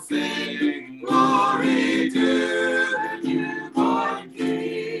angels sing, glory to the newborn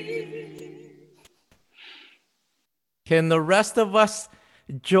King. Can the rest of us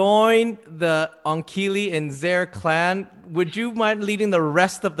join the Onkili and Zer clan? Would you mind leading the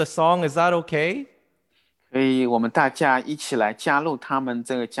rest of the song? Is that okay? 所以我们大家一起来加入他们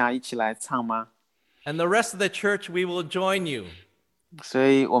这个家，一起来唱吗？ And the rest of the church, we will join you. 所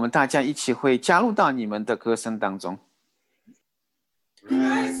以我们大家一起会加入到你们的歌声当中。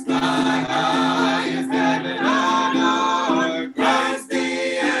 Christ the highest heaven on earth, Christ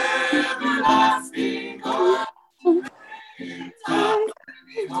the everlasting God.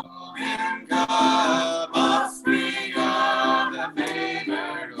 Beholding God, offspring of the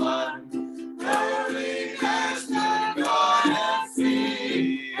favored one, rolling as the God at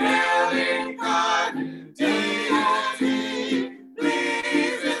sea, hail incarnate deity,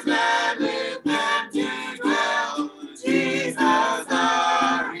 pleases man with them to dwell. Jesus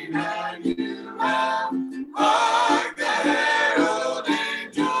our Emmanuel, hark the herald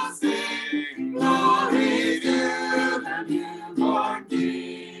angels sing, glory to the newborn King.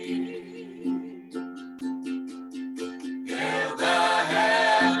 Hail the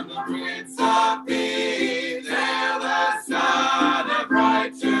Lamb, the Prince of Peace, hail the Son of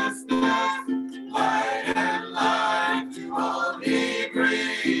Righteousness, light and life to all he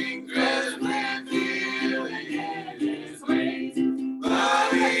brings, dressed with healing in his wings.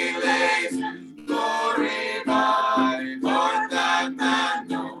 But he lays his glory by, born that man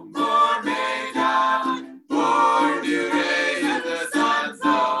no more may die, born to raise the sons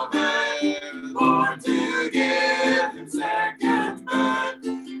of men, born to give him second birth.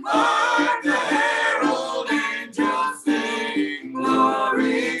 Hark the herald angels sing,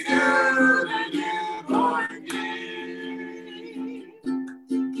 glory to the newborn King.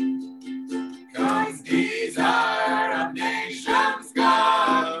 God's desire of nations,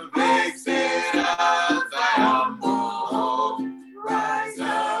 God makes it as thy humble home. Rise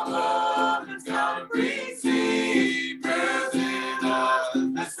above and come receive, present as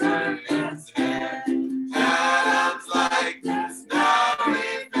the serpent's head. Adam's likeness now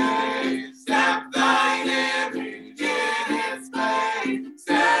efface, stamp thine image in his place.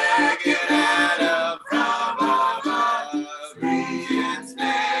 Second Adam from above,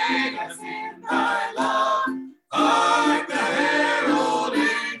 reinstate us in thy love. Hark the herald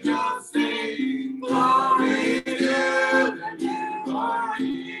angels sing, glory to the newborn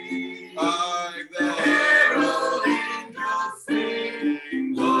King. Hark the herald angels sing,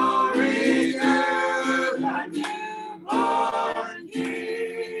 glory to the newborn King.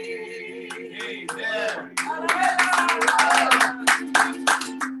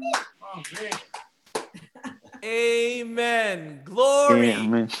 Amen. Glory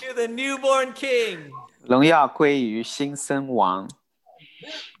Amen. to the newborn King. 荣耀归于新生王，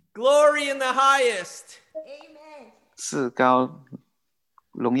 Glory in the highest. 至高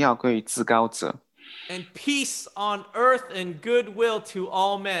荣耀归于至高者， And peace on earth and goodwill to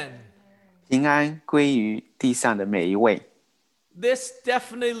all men. 平安归于地上的每一位。 This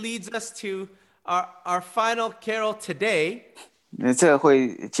definitely leads us to our final carol today. 那这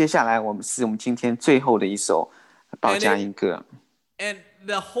会接下来我们今天最后的一首报佳音歌， And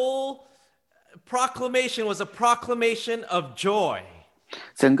the whole proclamation was a proclamation of joy.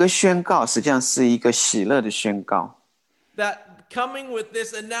 整个宣告实际上是一个喜乐的宣告。 That coming with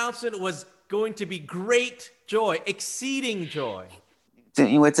this announcement was going to be great joy, exceeding joy.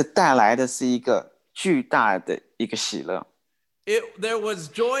 因为这带来的是一个巨大的一个喜乐。 There was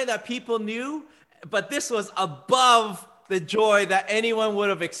joy that people knew, but this was above the joy that anyone would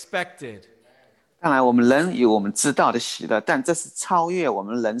have expected. 当然，我们人有我们知道的喜乐，但这是超越我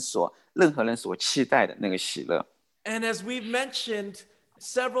们任何人所期待的那个喜乐。 And as we've mentioned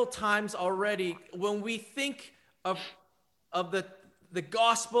several times already, when we think of the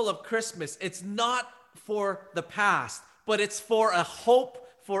gospel of Christmas, it's not for the past, but it's for a hope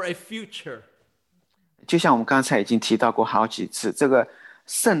for a future. 就像我们刚才已经提到过好几次，这个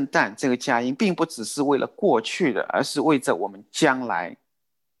圣诞这个佳音，并不只是为了过去的，而是为着我们将来。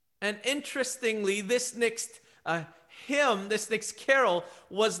 And interestingly, this next hymn, this next carol,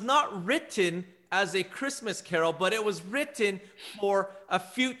 was not written as a Christmas carol, but it was written for a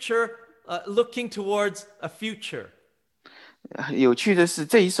future, looking towards a future. 有趣的是，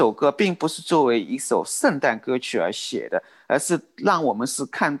这一首歌并不是作为一首圣诞歌曲而写的，而是让我们是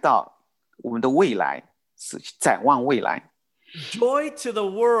看到我们的未来，是展望未来。 Joy to the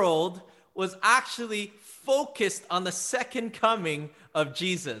world was actually focused on the second coming of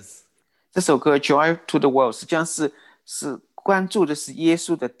Jesus. 这首歌《Joy to the World》实际上是关注的是耶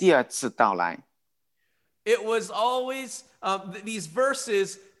稣的第二次到来。 It was always, these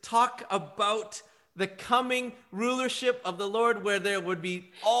verses talk about the coming rulership of the Lord, where there would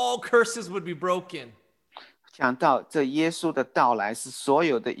be, all curses would be broken. 讲到这耶稣的到来，是所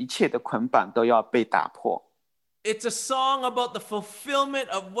有的一切的捆绑都要被打破。 It's a song about the fulfillment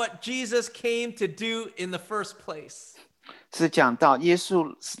of what Jesus came to do in the first place. 是讲到耶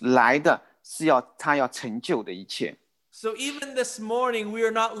稣来的是他要成就的一切。 So even this morning, we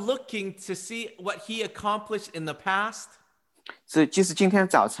are not looking to see what he accomplished in the past. 所以即使今天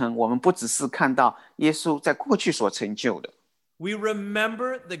早晨，我们不只是看到耶稣在过去所成就的， We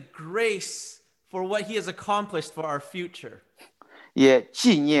remember the grace for what he has accomplished for our future. 也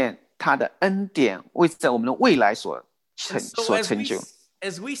纪念他的恩典为在我们的未来所 And so 成就。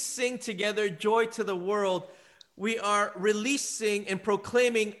 as we sing together joy to the world, we are releasing and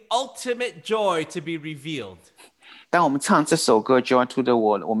proclaiming ultimate joy to be revealed. 当我们唱这首歌《Joy to the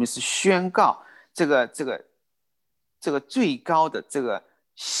World》，我们是宣告这个最高的这个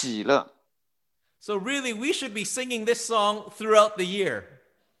喜乐。 So really, we should be singing this song throughout the year.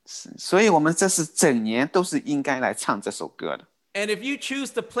 所以我们这是整年都是应该来唱这首歌的。 And if you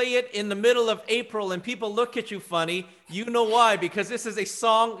choose to play it in the middle of April and people look at you funny, you know why, because this is a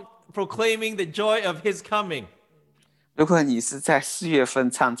song proclaiming the joy of his coming. 如果你是在4月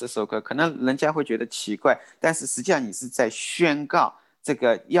份唱这首歌，可能人家会觉得奇怪，但是实际上你是在宣告这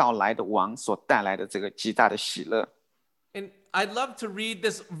个要来的王所带来的这个极大的喜乐。 And I'd love to read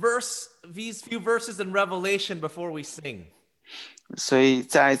these few verses in Revelation before we sing. 所以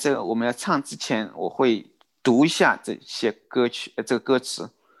在这个我们要唱之前，我会读一下这些歌曲，这个歌词。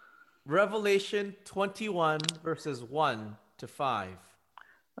 Revelation 21 verses 1 to 5.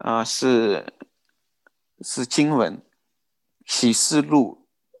 是经文，启示录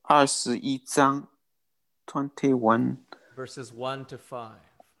21章21 verses 1 to 5.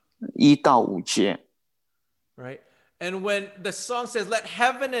 1到5节。 Right? And when the song says, let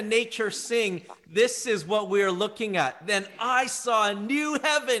heaven and nature sing, this is what we are looking at. Then I saw a new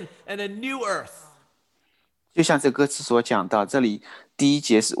heaven and a new earth. 就像这歌词所讲到，这里第1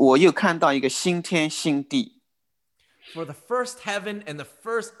节是我又看到一个新天新地。 For the first heaven and the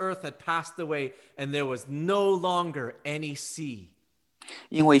first earth had passed away, and there was no longer any sea.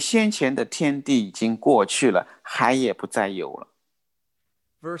 因为先前的天地已经过去了，海也不再有了。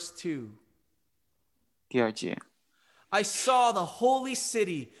 Verse 2. 第2节， I saw the holy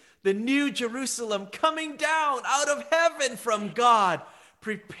city, the new Jerusalem, coming down out of heaven from God,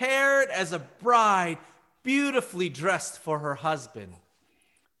 prepared as a bride, beautifully dressed for her husband.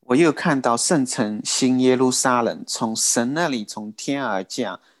 我又看到圣城新耶路撒冷从神那里从天而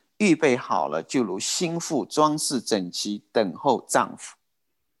降，预备好了，就如新妇装饰整齐，等候丈夫。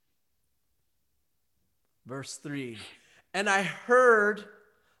 Verse 3. And I heard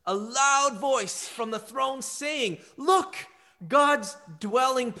a loud voice from the throne saying, look, God's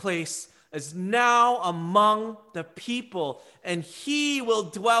dwelling place is now among the people, and he will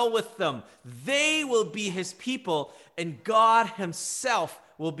dwell with them. They will be his people, and God himself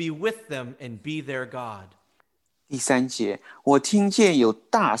will be with them and be their God. 第3节，我听见有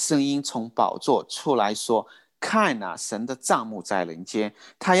大声音从宝座出来说，看啊，神的帐幕在人间，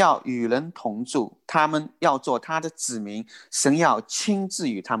他要与人同住，他们要做他的子民，神要亲自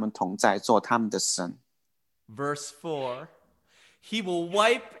与他们同在，做他们的神。 Verse 4. He will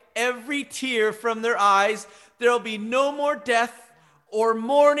wipe every tear from their eyes. There will be no more death or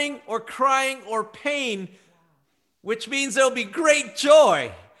mourning or crying or pain, which means there will be great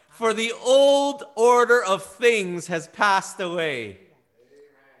joy, for the old order of things has passed away.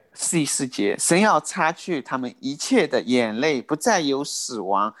 第4节，神要擦去他们一切的眼泪，不再有死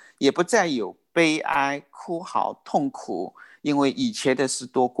亡，也不再有悲哀、哭嚎、痛苦，因为以前的事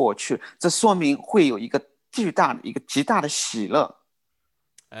都过去。这说明会有一个极大的喜乐。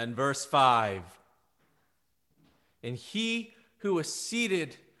 And verse 5. And he who was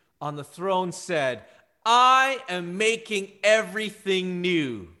seated on the throne said, I am making everything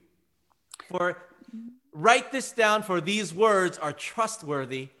new. Write this down, for these words are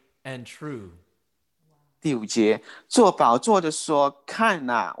trustworthy and true. 第5节，坐宝座的说，看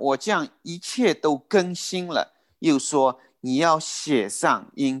啊，我将一切都更新了。又说，你要写上，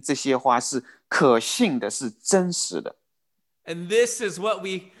因这些话是可信的，是真实的。 And this is what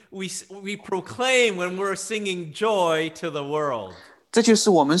we proclaim when we're singing joy to the world. 这就是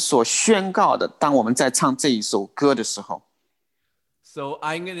我们所宣告的，当我们在唱这一首歌的时候。 So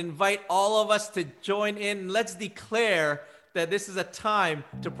I'm going to invite all of us to join in. Let's declare that this is a time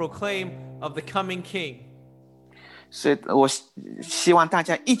to proclaim of the coming King. 所以我希望大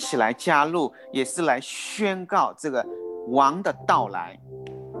家一起来加入，也是来宣告这个王的到来。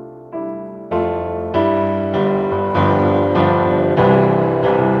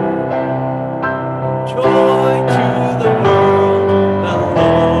 Joy to the world, the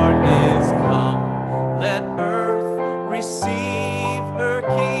Lord is come. Let earth receive her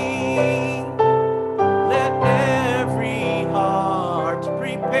King. Let every heart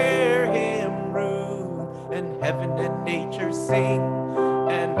prepare him room. And heaven and nature sing,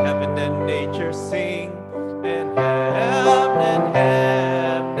 and heaven and nature sing, and heaven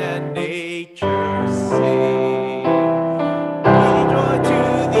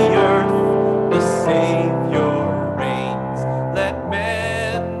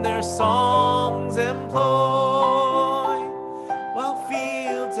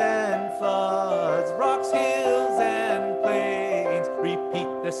fields and floods, rocks, hills, and plains. Repeat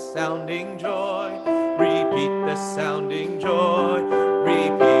the sounding joy. Repeat the sounding joy.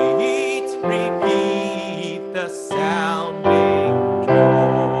 Repeat, repeat the sounding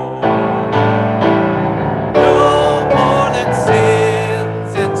joy. No more let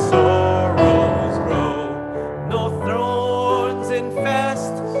sins and sorrows grow. No thorns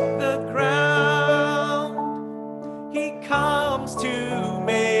infest the ground. He comes to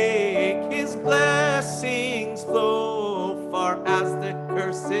make his blessings flow, far as the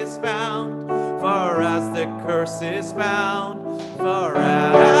curse is found, far as the curse is found, far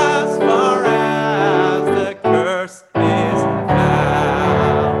as the curse is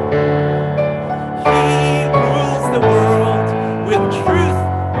found. He rules the world with truth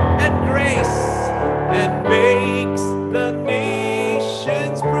and grace and makes the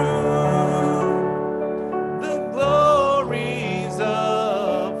nations prove the glories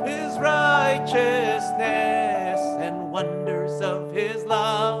of his righteousness and wonders of his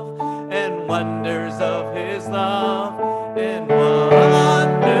love, and wonders of his love, and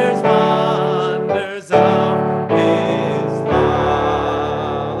wonders, wonders of his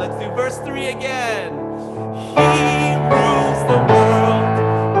love. Let's do verse 3 again. He rules the world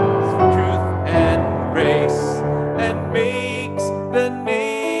with truth and grace and makes the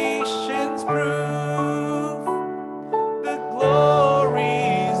nations prove the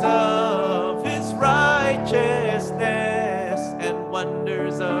glories of his righteousness and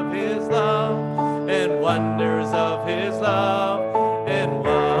wonders of his love, and wonders of his love, and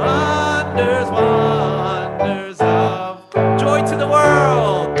wonders, wonders of joy to the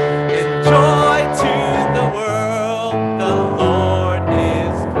world, and joy to the world. The Lord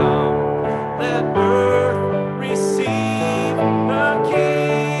is come. Let earth receive her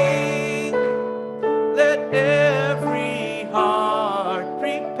King. Let every heart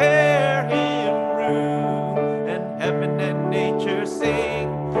prepare him room, and heaven and nature sing,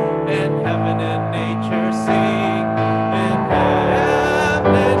 and heaven and nature sing, and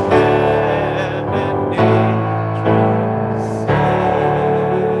heaven and nature sing.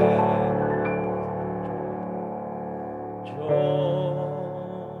 Joy,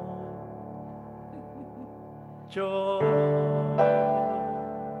 joy,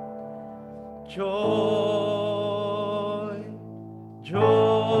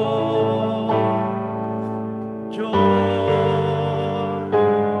 joy, joy,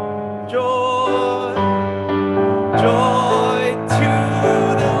 joy, joy to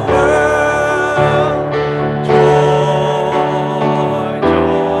the world. Joy,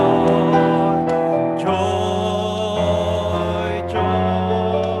 joy, joy,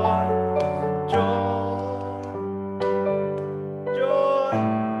 joy, joy, joy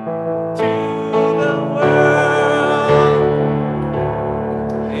to the world.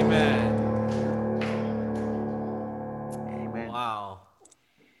 Amen. Amen. Wow.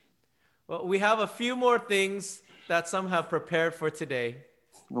 Well, we have a few more things that some have prepared for today.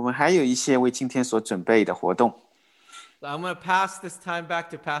 我们还有一些为今天所准备的活动， So I'm going to pass this time back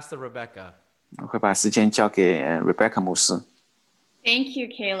to Pastor Rebecca. 我会把时间交给Rebecca 牧师。 Thank you,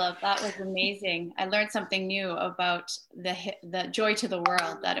 Caleb. That was amazing. I learned something new about the Joy to the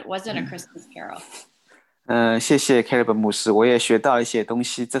World, that it wasn't a Christmas carol. 谢谢 Caleb 牧师，我也学到一些东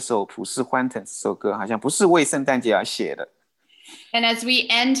西。这首《普世欢腾》这首歌好像不是为圣诞节而写的。 And as we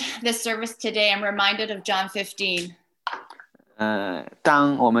end this service today, I'm reminded of John 15.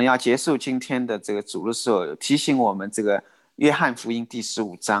 当我们要结束今天的这个主日时候，提醒我们这个约翰福音第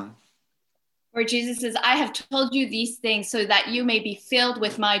15章。 Where Jesus says, I have told you these things so that you may be filled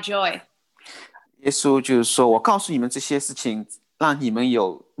with my joy. 耶稣就是说，我告诉你们这些事情，让你们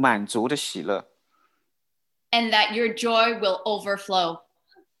有满足的喜乐， And that your joy will overflow.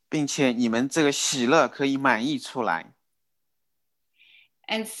 并且你们这个喜乐可以满溢出来。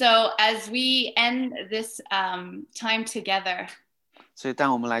 And so as we end this time together, 所以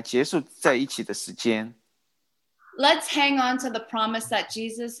当我们来结束在一起的时间， let's hang on to the promise that He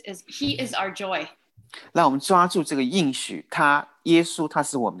is our joy. 让我们抓住这个应许，耶稣他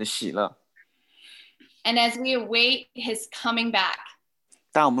是我们的喜乐。 And as we await his coming back,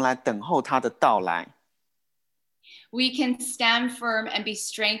 当我们来等候他的到来， we can stand firm and be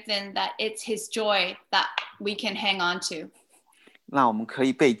strengthened that it's his joy that we can hang on to. 让我们可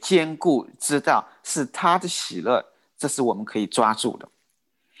以被坚固，知道是他的喜乐，这是我们可以抓住的。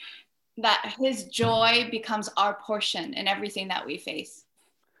 That his joy becomes our portion in everything that we face.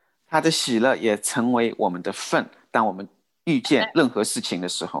 他的喜乐也成为我们的份，当我们遇见任何事情的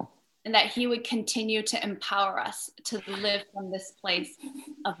时候。 And that he would continue to empower us to live from this place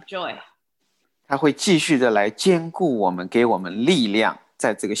of joy. 他会继续的来坚固我们，给我们力量，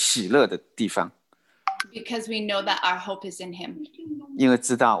在这个喜乐的地方。Because we know that our hope is in him. 因为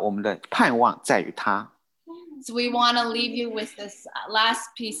知道我们的盼望在于他。So we want to leave you with this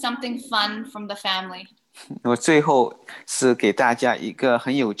last piece, something fun from the family. 我最后是给大家一个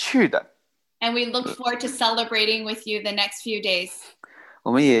很有趣的。And we look forward to celebrating with you the next few days.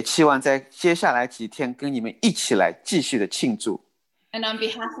 我们也期望在接下来几天跟你们一起来继续的庆祝。And on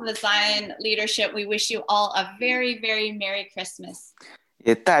behalf of the Zion leadership, we wish you all a very, very Merry Christmas.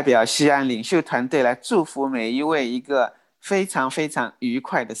 也代表西安领袖团队来祝福每一位一个非常非常愉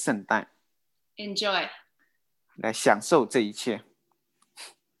快的圣诞。Enjoy. 来享受这一切。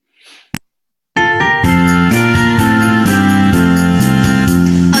On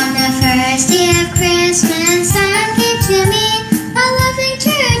the first day of Christmas, Zion came to me, a loving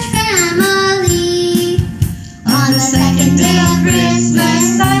church family. On the second day of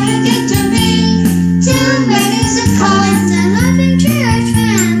Christmas, Zion came to me, two weddings of cards, a loving church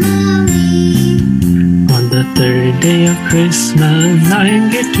family. On the third day of Christmas, Zion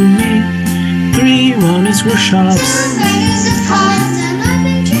came to me, 3 wonders workshops. Two weddings of cards, a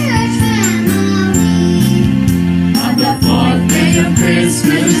loving church family. On the fourth day of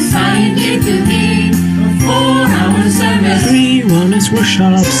Christmas, Zion came to me, a 4-hour service. 3 wonders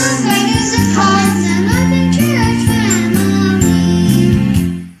workshops. Two weddings of cards, a loving church family.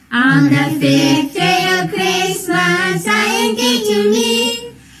 On the fifth day of Christmas, Zion came to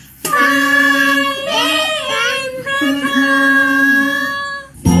me, 5 a.m. prayer.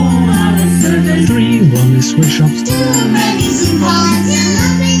 4-hour service. 3 wonders workshops. Two weddings and cards, a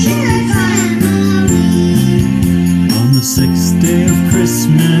loving church family. On the 6th day of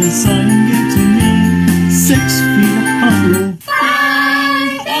Christmas, Zion came to me, 6 feet apart. 5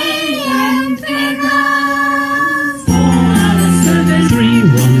 a.m. prayer. 4-hour service. 3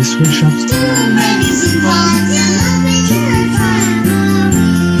 wonders workshops. Two weddings and cards, a loving church family.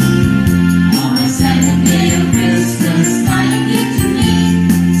 On the 7th day of Christmas, Zion came to me,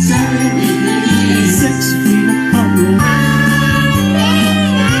 7 evenings. 6 feet apart. 5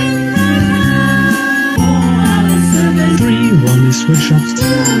 a.m. prayer. 4-hour service. 3 wonders workshops.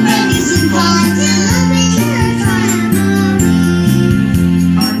 Two weddings and cards, a loving church family.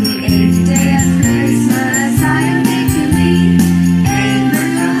 On the 8th day of Christmas, Zion came to me, 8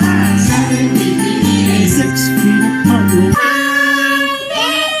 prayer. 7 evenings. 6 feet apart. 5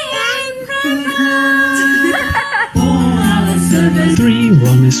 a.m. prayer. 4-hour service. 3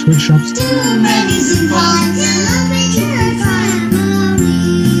 wonders workshops. Two weddings and cards, a loving church family.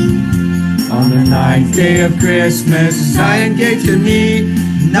 On the 9th day of Christmas, Zion gave to me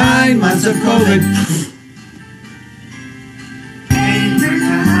 9 months of COVID. 8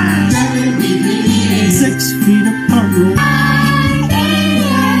 prayer. 7 evenings. 6 feet apart. 5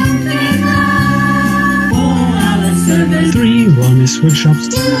 a.m. prayer. 4-hour service. 3 wonders workshops.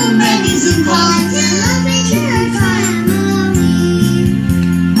 Two weddings and cards, a loving church family.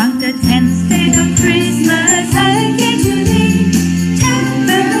 On the 10th day of Christmas, Zion came to me, 10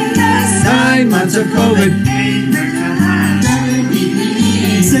 prayer. 9 months of COVID. 8 prayer. 7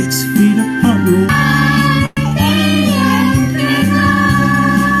 evenings. 6 feet apart. 5 a.m. prayer.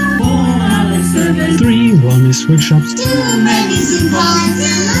 4-hour service. 3 wonders workshops. Two weddings and cards, a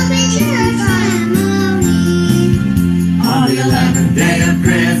loving church family. On the 11th day of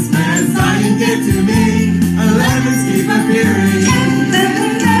Christmas, Zion gave to me 11 keep appearing. 10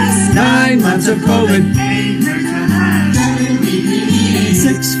 prayer. 9 months of COVID. 8 prayer. 7 evenings.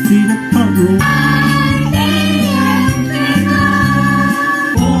 6 feet apart. 5 a.m. prayer.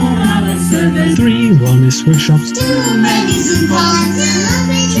 4-hour service. 3 wonders workshops. Two weddings and cards, a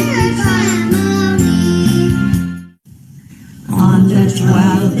loving church family. On the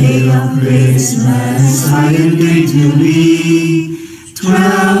 12th day of Christmas, Zion gave to me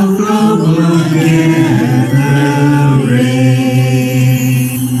 12 global gatherings.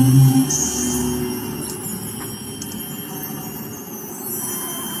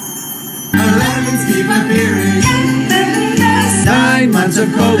 11 keep appearing. 9 months of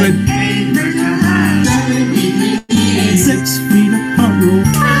COVID. 7 evenings. 6 feet apart.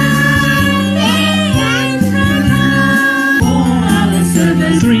 5 a.m. prayer. 4-hour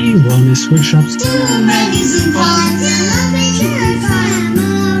service. 3 wonders workshops. Two